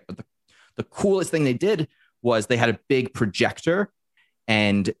perfect. But the coolest thing they did was they had a big projector,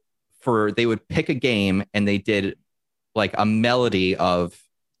 and they would pick a game and they did a melody of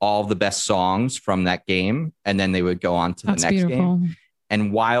all the best songs from that game. And then they would go on to the next game.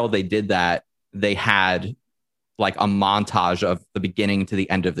 And while they did that, they had a montage of the beginning to the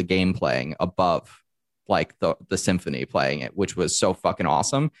end of the game playing above the symphony playing it, which was so fucking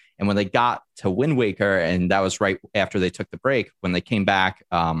awesome. And when they got to Wind Waker, and that was right after they took the break, when they came back,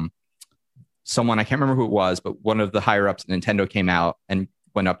 someone, I can't remember who it was, but one of the higher ups at Nintendo came out and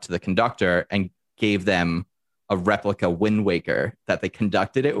went up to the conductor and gave them a replica Wind Waker that they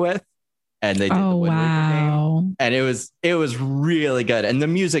conducted it with, and they did the Wind Waker game, and it was really good. And the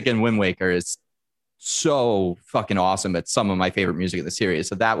music in Wind Waker is so fucking awesome. It's some of my favorite music in the series.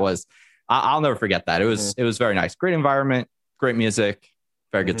 So that was, I'll never forget that. It was very nice, great environment, great music,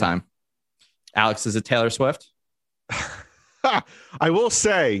 very good time. Alex, is it Taylor Swift? I will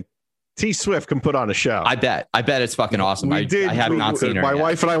say, T Swift can put on a show. I bet it's fucking awesome. I have not seen her. My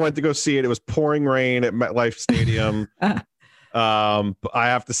wife and I went to go see it. It was pouring rain at MetLife Stadium. I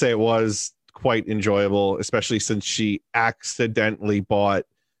have to say it was quite enjoyable, especially since she accidentally bought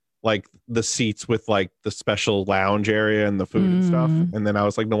the seats with the special lounge area and the food and stuff. And then I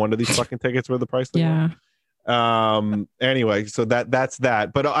was like, no wonder these fucking tickets were the price they were. Anyway, so that's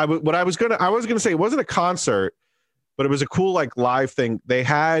that. But I was gonna say, it wasn't a concert, but it was a cool live thing they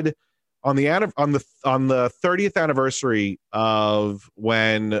had on the 30th anniversary of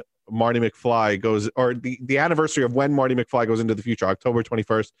when Marty McFly goes, or the anniversary of when Marty McFly goes into the future, October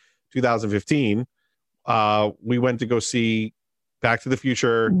 21st, 2015. We went to go see Back to the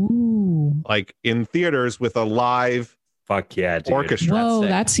Future, in theaters with a live Fuck yeah, dude. Orchestra. Whoa,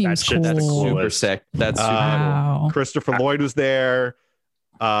 that seems cool. That's super sick. That's super wow. Cool. Christopher Lloyd was there.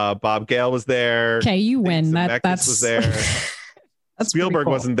 Bob Gale was there. Okay, you win. That's was there. Spielberg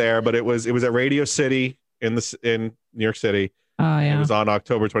cool. wasn't there, but it was at Radio City in New York City. Oh yeah. It was on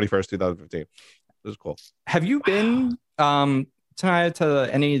October 21st, 2015. It was cool. Have you been tonight to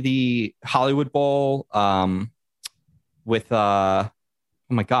any of the Hollywood Bowl with oh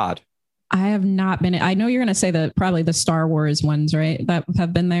my god. I have not been. I know you're going to say probably the Star Wars ones, right? That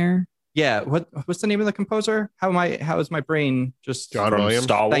have been there. Yeah. What's the name of the composer? How is my brain just John Williams?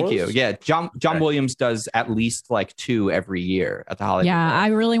 Star Wars? Thank you. Yeah. John Williams does at least like 2 every year at the Hollywood Bowl. I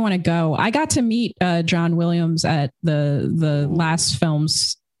really want to go. I got to meet John Williams at the last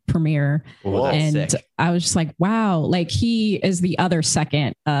film's premiere. Whoa, and sick. I was just like, wow, like he is the other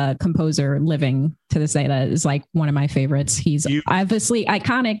second composer living to this day that is like one of my favorites. He's obviously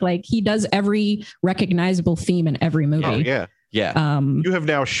iconic. Like he does every recognizable theme in every movie. Oh, yeah. Yeah. You have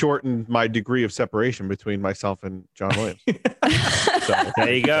now shortened my degree of separation between myself and John Williams. So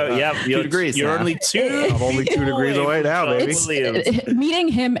there you go. Yep. 2 degrees. You're only 2. I'm only 2 degrees away now, baby. Meeting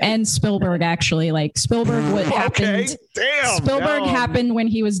him and Spielberg, actually, like Spielberg, what happened? Damn. Spielberg happened when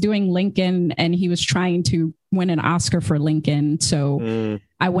he was doing Lincoln and he was trying to win an Oscar for Lincoln. So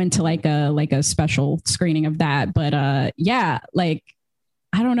I went to like a special screening of that. But yeah, like,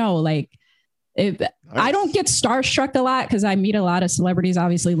 I don't know, like, I don't get starstruck a lot because I meet a lot of celebrities,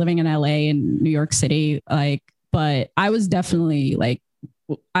 obviously living in LA and New York City. Like, but I was definitely like,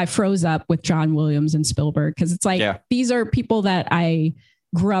 I froze up with John Williams and Spielberg because it's like, these are people that I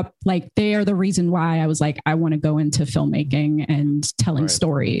grew up, like they are the reason why I was like, I want to go into filmmaking and telling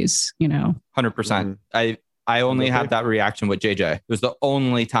stories, you know. 100%. I only had that reaction with JJ. It was the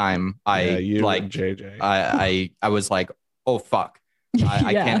only time I like JJ. I was like, oh fuck.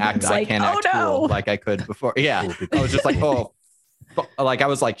 I can't act. I can't act cool like I could before. Yeah, I was just like, oh, like I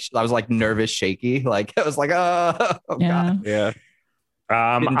was like nervous, shaky. Like I was like, oh god. Yeah.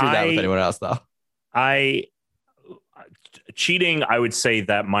 Didn't do that with anyone else though. Cheating. I would say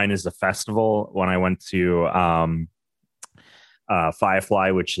that mine is the festival when I went to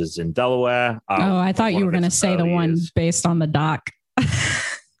Firefly, which is in Delaware. I thought you were going to say the one based on the doc.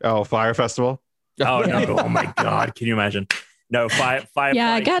 Fire Festival. Oh no! Oh my god! Can you imagine? No, Firefly.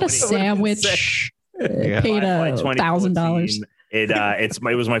 Yeah, I got a sandwich. Paid $1,000.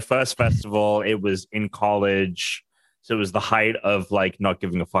 It was my first festival. It was in college, so it was the height of like not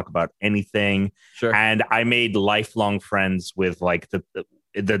giving a fuck about anything. Sure. And I made lifelong friends with like the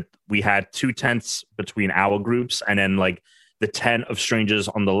we had 2 tents between our groups, and then like the tent of strangers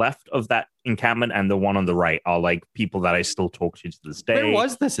on the left of that encampment and the one on the right are like people that I still talk to this day. Where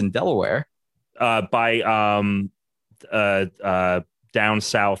was this in Delaware? By down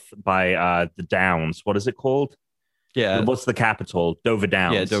south by the Downs. What is it called? Yeah. What's the capital? Dover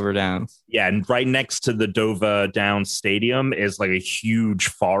Downs. Yeah, Dover Downs. Yeah, and right next to the Dover Downs Stadium is like a huge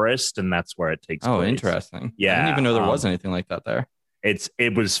forest, and that's where it takes place. Oh, interesting. Yeah. I didn't even know there was anything like that there.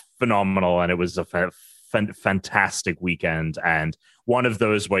 It was phenomenal, and it was a fantastic weekend, and one of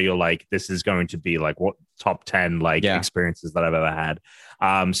those where you're like, this is going to be like what top 10 like experiences that I've ever had.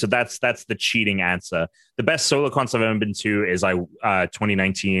 So that's the cheating answer. The best solo concert I've ever been to is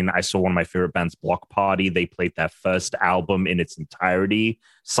 2019. I saw one of my favorite bands, Block Party. They played their first album in its entirety,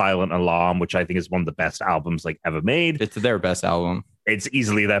 Silent Alarm, which I think is one of the best albums like ever made. It's their best album. It's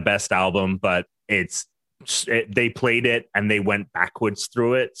easily their best album, but they played it and they went backwards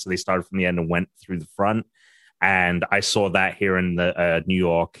through it. So they started from the end and went through the front. And I saw that here in the New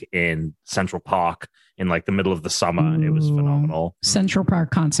York in Central Park in like the middle of the summer. Ooh. It was phenomenal. Central Park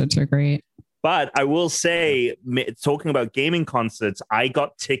concerts are great. But I will say, talking about gaming concerts, I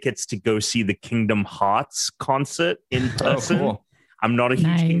got tickets to go see the Kingdom Hearts concert in person. Oh, cool. I'm not a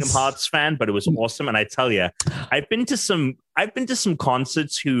huge Kingdom Hearts fan, but it was awesome. And I tell you, I've been to some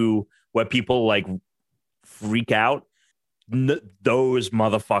concerts where people like freak out. Those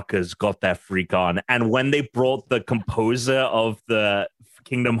motherfuckers got that freak on. And when they brought the composer of the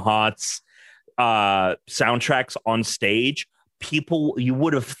Kingdom Hearts soundtracks on stage, people, you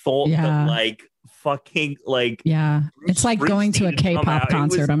would have thought that like fucking like it's like going to a K-pop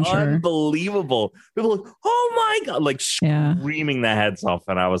concert. I'm sure unbelievable. People like, oh my god, like screaming their heads off,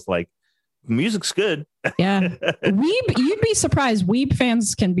 and I was like, music's good. Weeb, you'd be surprised. Weeb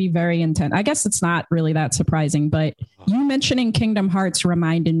fans can be very intense. I guess it's not really that surprising, but you mentioning Kingdom Hearts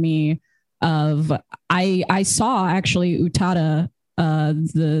reminded me of I saw actually Utada,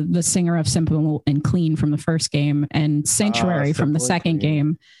 the singer of Simple and Clean from the first game, and Sanctuary from the second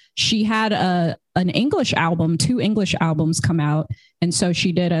game. She had an English album, 2 English albums come out, and so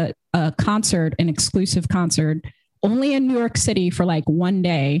she did a concert, an exclusive concert only in New York City for like one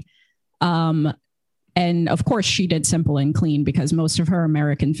day. And of course she did Simple and Clean because most of her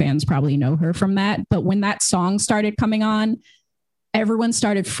American fans probably know her from that. But when that song started coming on, everyone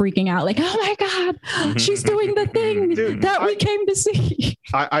started freaking out like, oh my God, she's doing the thing we came to see.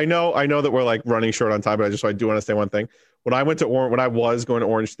 I know that we're like running short on time, but I do want to say one thing. When I was going to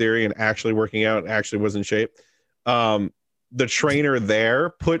Orange Theory and actually working out and actually was in shape, the trainer there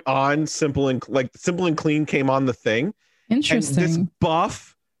put on Simple and Clean came on the thing. Interesting. And this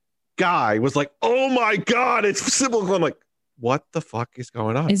buff guy was like, oh my God, it's Simple and Clean. I'm like, what the fuck is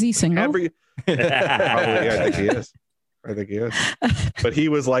going on? Is he single? Probably, yeah, I think he is. But he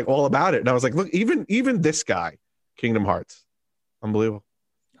was like all about it. And I was like, look, even this guy, Kingdom Hearts. Unbelievable.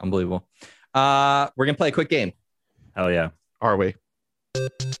 We're going to play a quick game. Hell yeah. Are we?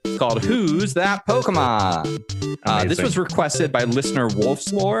 It's called Who's That Pokemon? This was requested by listener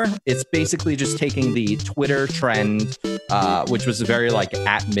Wolf's Lore. It's basically just taking the Twitter trend, which was a very like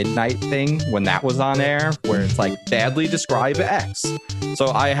at midnight thing when that was on air, where it's like badly describe X. So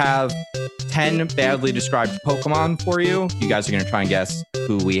I have 10 badly described Pokemon for you. You guys are going to try and guess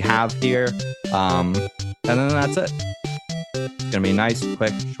who we have here. And then that's it. It's going to be a nice,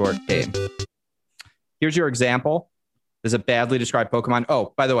 quick, short game. Here's your example. There's a badly described Pokemon.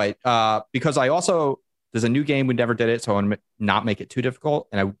 Oh, by the way, because there's a new game. We never did it, so I want to not make it too difficult.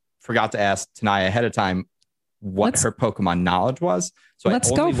 And I forgot to ask Tanaya ahead of time what her Pokemon knowledge was. So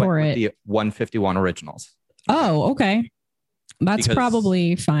let's go for it. The 151 originals. Oh, okay. That's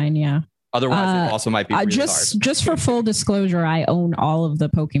probably fine. Yeah. Otherwise, it also might be really just for full disclosure, I own all of the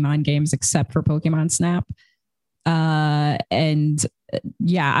Pokemon games except for Pokemon Snap. And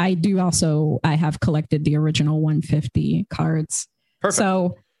yeah, I do also, I have collected the original 150 cards. Perfect.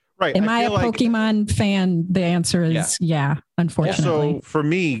 So right. Am I a Pokemon fan? The answer is yeah, unfortunately. So for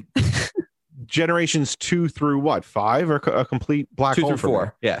me, generations 2 through what, 5 are a complete black hole? 2 through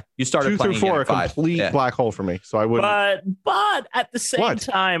 4. Yeah. You started 2 through 4 a complete black hole for me. So I wouldn't. But at the same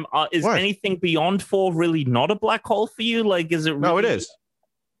time, is anything beyond 4 really not a black hole for you? Like, is it really? No, it is.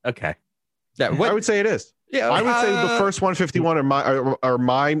 Okay. Yeah, I would say it is. Yeah, I would say the first 151 are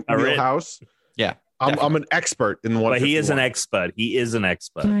my wheelhouse. Yeah, I'm an expert in the 151. But he is an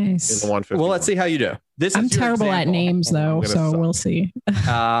expert. Nice. In the 151. Well, let's see how you do. I'm terrible at names though, so we'll see.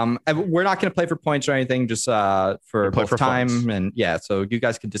 We're not going to play for points or anything, just for time fun. And yeah. So you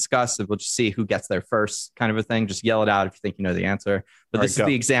guys can discuss. We'll just see who gets there first, kind of a thing. Just yell it out if you think you know the answer. But this is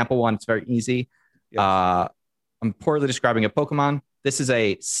the example one. It's very easy. Yes. I'm poorly describing a Pokemon. This is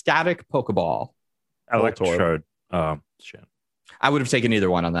a static Pokeball. Electrode. Shit. I would have taken either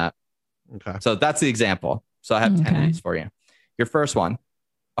one on that. Okay. So that's the example. So I have 10 of these for you. Your first one,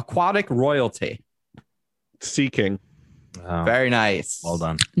 aquatic royalty. Sea King. Oh. Very nice. Well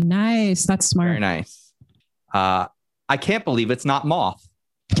done. Nice. That's smart. Very nice. I can't believe it's not Moth.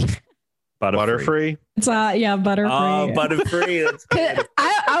 Butterfree. It's Butterfree. Oh, Butterfree. That's good.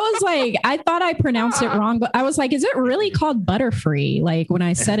 I was like, I thought I pronounced it wrong, but I was like, is it really called Butterfree? Like when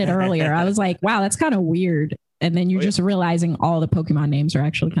I said it earlier, I was like, wow, that's kind of weird. And then you're just realizing all the Pokemon names are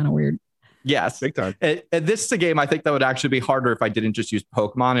actually kind of weird. Yes. Big time. And this is a game I think that would actually be harder if I didn't just use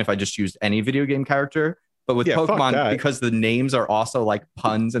Pokemon, if I just used any video game character. But with Pokemon, because the names are also like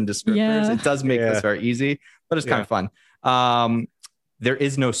puns and descriptors, it does make this very easy, but it's kind of fun. There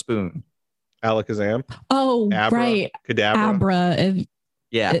is no spoon. Alakazam. Oh, Abra, right. Kadabra. Abra.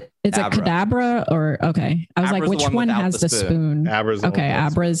 It's Abra. a Kadabra or okay. I was Abra's like, which one has the spoon? Abra's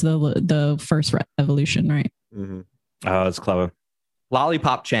Abra is the first evolution, right? Mm-hmm. Oh, that's clever.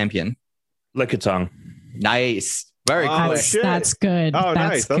 Lollipop champion. Lickitung. Nice. Very quick. That's good. Oh, that's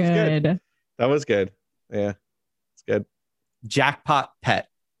nice. That was good. That was good. Yeah. It's good. Jackpot pet.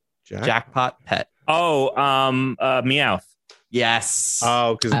 Jackpot pet. Oh, Meowth. Yes.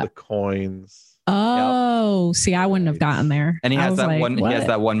 Oh, because of the coins. Oh, see, I wouldn't have gotten there. And he has that one. What? He has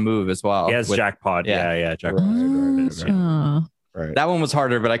that one move as well. He has Jackpot. Yeah, Jackpot. Right. That one was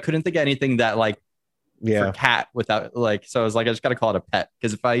harder, but I couldn't think of anything that for cat without so I was like, I just got to call it a pet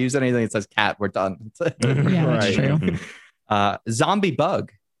because if I use anything that says cat, we're done. That's true. Zombie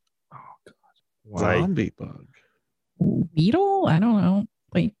bug. Oh God. Zombie bug. Beetle? I don't know.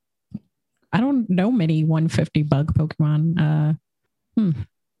 Like, I don't know many 150 bug Pokemon.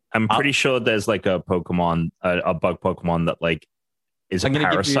 I'm pretty sure there's like a Pokemon, a bug Pokemon that is a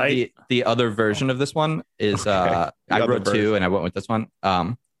parasite. Give you the other version of this one is I wrote 2 and I went with this one.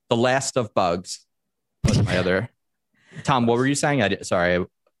 The Last of Bugs was my other. Tom, what were you saying? Sorry.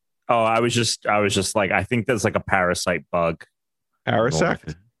 Oh, I was just like, I think there's like a parasite bug.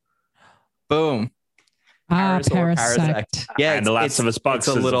 Parasect? Boom. Parasect. Yeah, and the Last of Us bug is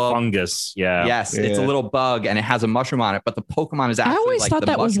a little fungus. Yeah. Yes, it's a little bug and it has a mushroom on it, but the Pokemon is actually. I always thought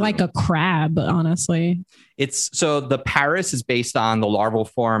that mushroom. Was like a crab, honestly. It's so the Paras is based on the larval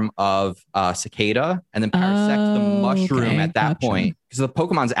form of cicada, and then Parasect, the mushroom at that point, because the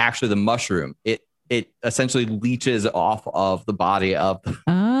Pokemon's actually the mushroom. It essentially leeches off of the body of the.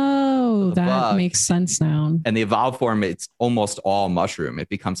 That bug. Makes sense now. And the evolved form, it's almost all mushroom. It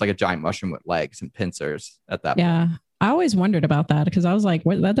becomes like a giant mushroom with legs and pincers at that point. Yeah. I always wondered about that because I was like,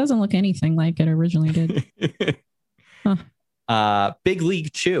 that doesn't look anything like it originally did. Big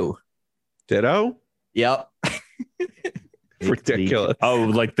League Chew. Ditto? Yep. Ridiculous. Oh,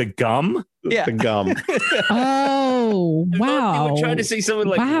 like the gum? Yeah. The gum. Oh, wow. You were trying to say something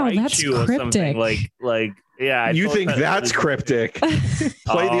like Raichu or something. Like, yeah. You think that's cryptic?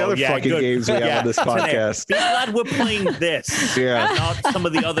 Play the other fucking games we have on this podcast. Be glad we're playing this. Yeah. Not some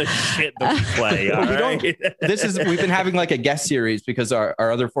of the other shit that we play. All right? We've been having like a guest series because our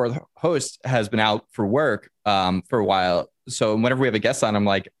other fourth host has been out for work for a while. So whenever we have a guest on, I'm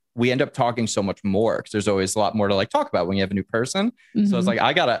like, we end up talking so much more because there's always a lot more to like talk about when you have a new person. Mm-hmm. So it's like,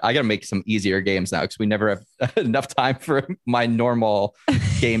 I gotta make some easier games now because we never have enough time for my normal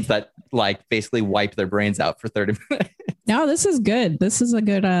games that like basically wipe their brains out for 30 minutes. No, this is good. This is a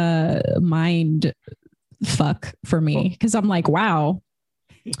good mind fuck for me because I'm like, wow.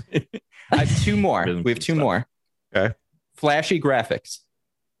 I have two more. We have two more. Okay. Flashy graphics.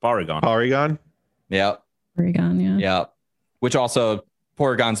 Porygon. Yep. Porygon, yeah. Yep. Which also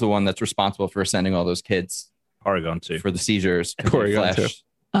Porygon's the one that's responsible for sending all those kids. Porygon too. For the seizures. Porygon too.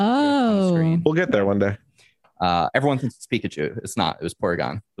 Oh. We'll get there one day. Everyone thinks it's Pikachu. It's not. It was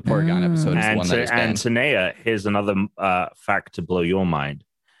Porygon. The Porygon episode is the one that was banned. And Tanea, here's another fact to blow your mind.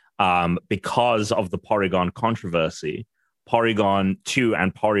 Because of the Porygon controversy, Porygon 2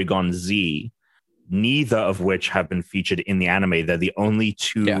 and Porygon Z, neither of which have been featured in the anime. They're the only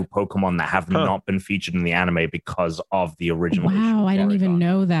two Pokemon that have not been featured in the anime because of the original. Wow, I didn't even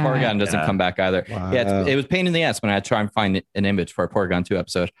know that. Porygon doesn't come back either. Wow. Yeah, it was pain in the ass when I had to try and find an image for a Porygon 2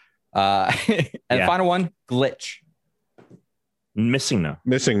 episode. And the final one, Glitch. Missing no.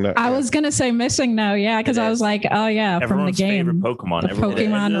 I was gonna say Missing no, because I was like, oh yeah, everyone's from the game, favorite Pokemon.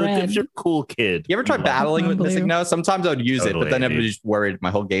 Pokemon Red. You're a cool kid. You ever try battling with Missing no? Sometimes I would use it, but then I was just worried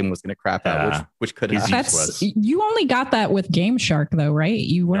my whole game was gonna crap out, which could happen. You only got that with Game Shark though, right?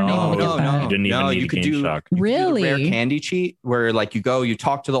 You weren't able to get that. You didn't even need you could Game do Shark. Really rare candy cheat where like you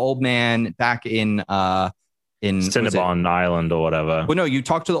talk to the old man back in Cinnabon Island or whatever. Well, no, you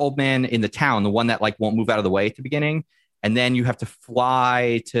talk to the old man in the town, the one that like won't move out of the way at the beginning. And then you have to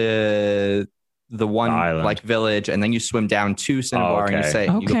fly to the one like village, and then you swim down to Cinnabar and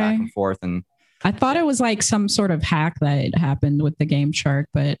you go back and forth. And I thought it was like some sort of hack that happened with the Game Shark,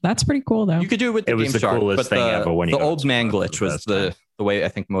 but that's pretty cool though. You could do it with the Game Shark, but the old man glitch was the way I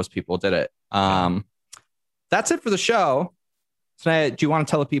think most people did it. That's it for the show. So, do you want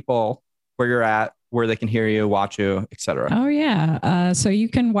to tell the people where you're at, where they can hear you, watch you, etc.? Oh yeah. So you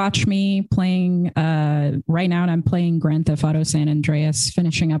can watch me playing right now, and I'm playing Grand Theft Auto San Andreas,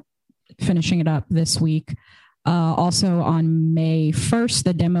 finishing it up this week. Also on May 1st,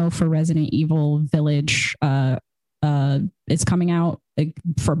 the demo for Resident Evil Village is coming out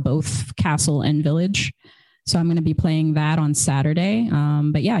for both Castle and Village. So I'm going to be playing that on Saturday.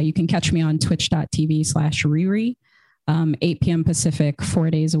 But yeah, you can catch me on twitch.tv/Riri, 8 p.m. Pacific, 4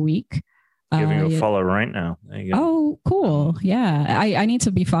 days a week. Giving you a follow right now. There you go. Oh, cool. Yeah. I need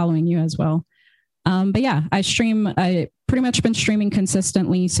to be following you as well. But yeah, I pretty much been streaming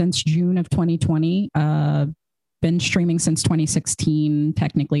consistently since June of 2020. Been streaming since 2016,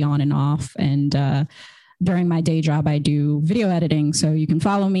 technically on and off. And during my day job, I do video editing. So you can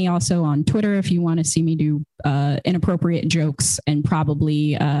follow me also on Twitter if you want to see me do inappropriate jokes and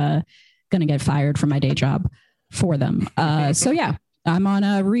probably going to get fired from my day job for them. So yeah. I'm on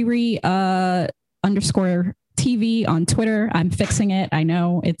Riri _TV on Twitter. I'm fixing it. I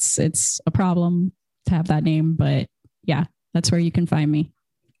know it's a problem to have that name, but yeah, that's where you can find me.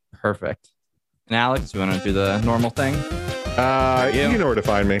 Perfect. And Alex, you want to do the normal thing? You know where to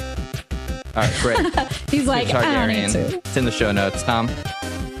find me. All right, great. He's like, I don't need to. It's in the show notes. Tom?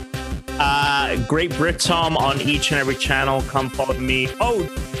 Great Brit Tom on each and every channel. Come follow me. Oh,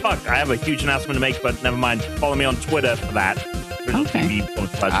 fuck. I have a huge announcement to make, but never mind. Follow me on Twitter for that. Okay.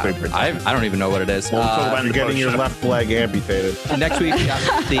 I don't even know what it is. You're getting your left leg amputated. Next week, we got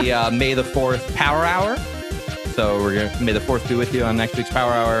the May the 4th Power Hour. So May the 4th be with you on next week's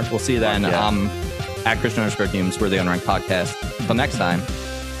Power Hour. We'll see you then. At Christian_Games, we're the Unranked Podcast. Until next time,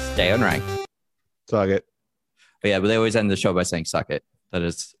 stay unranked. Suck it. But yeah, but they always end the show by saying "suck it." That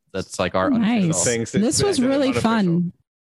is That's like our nice. This was really fun.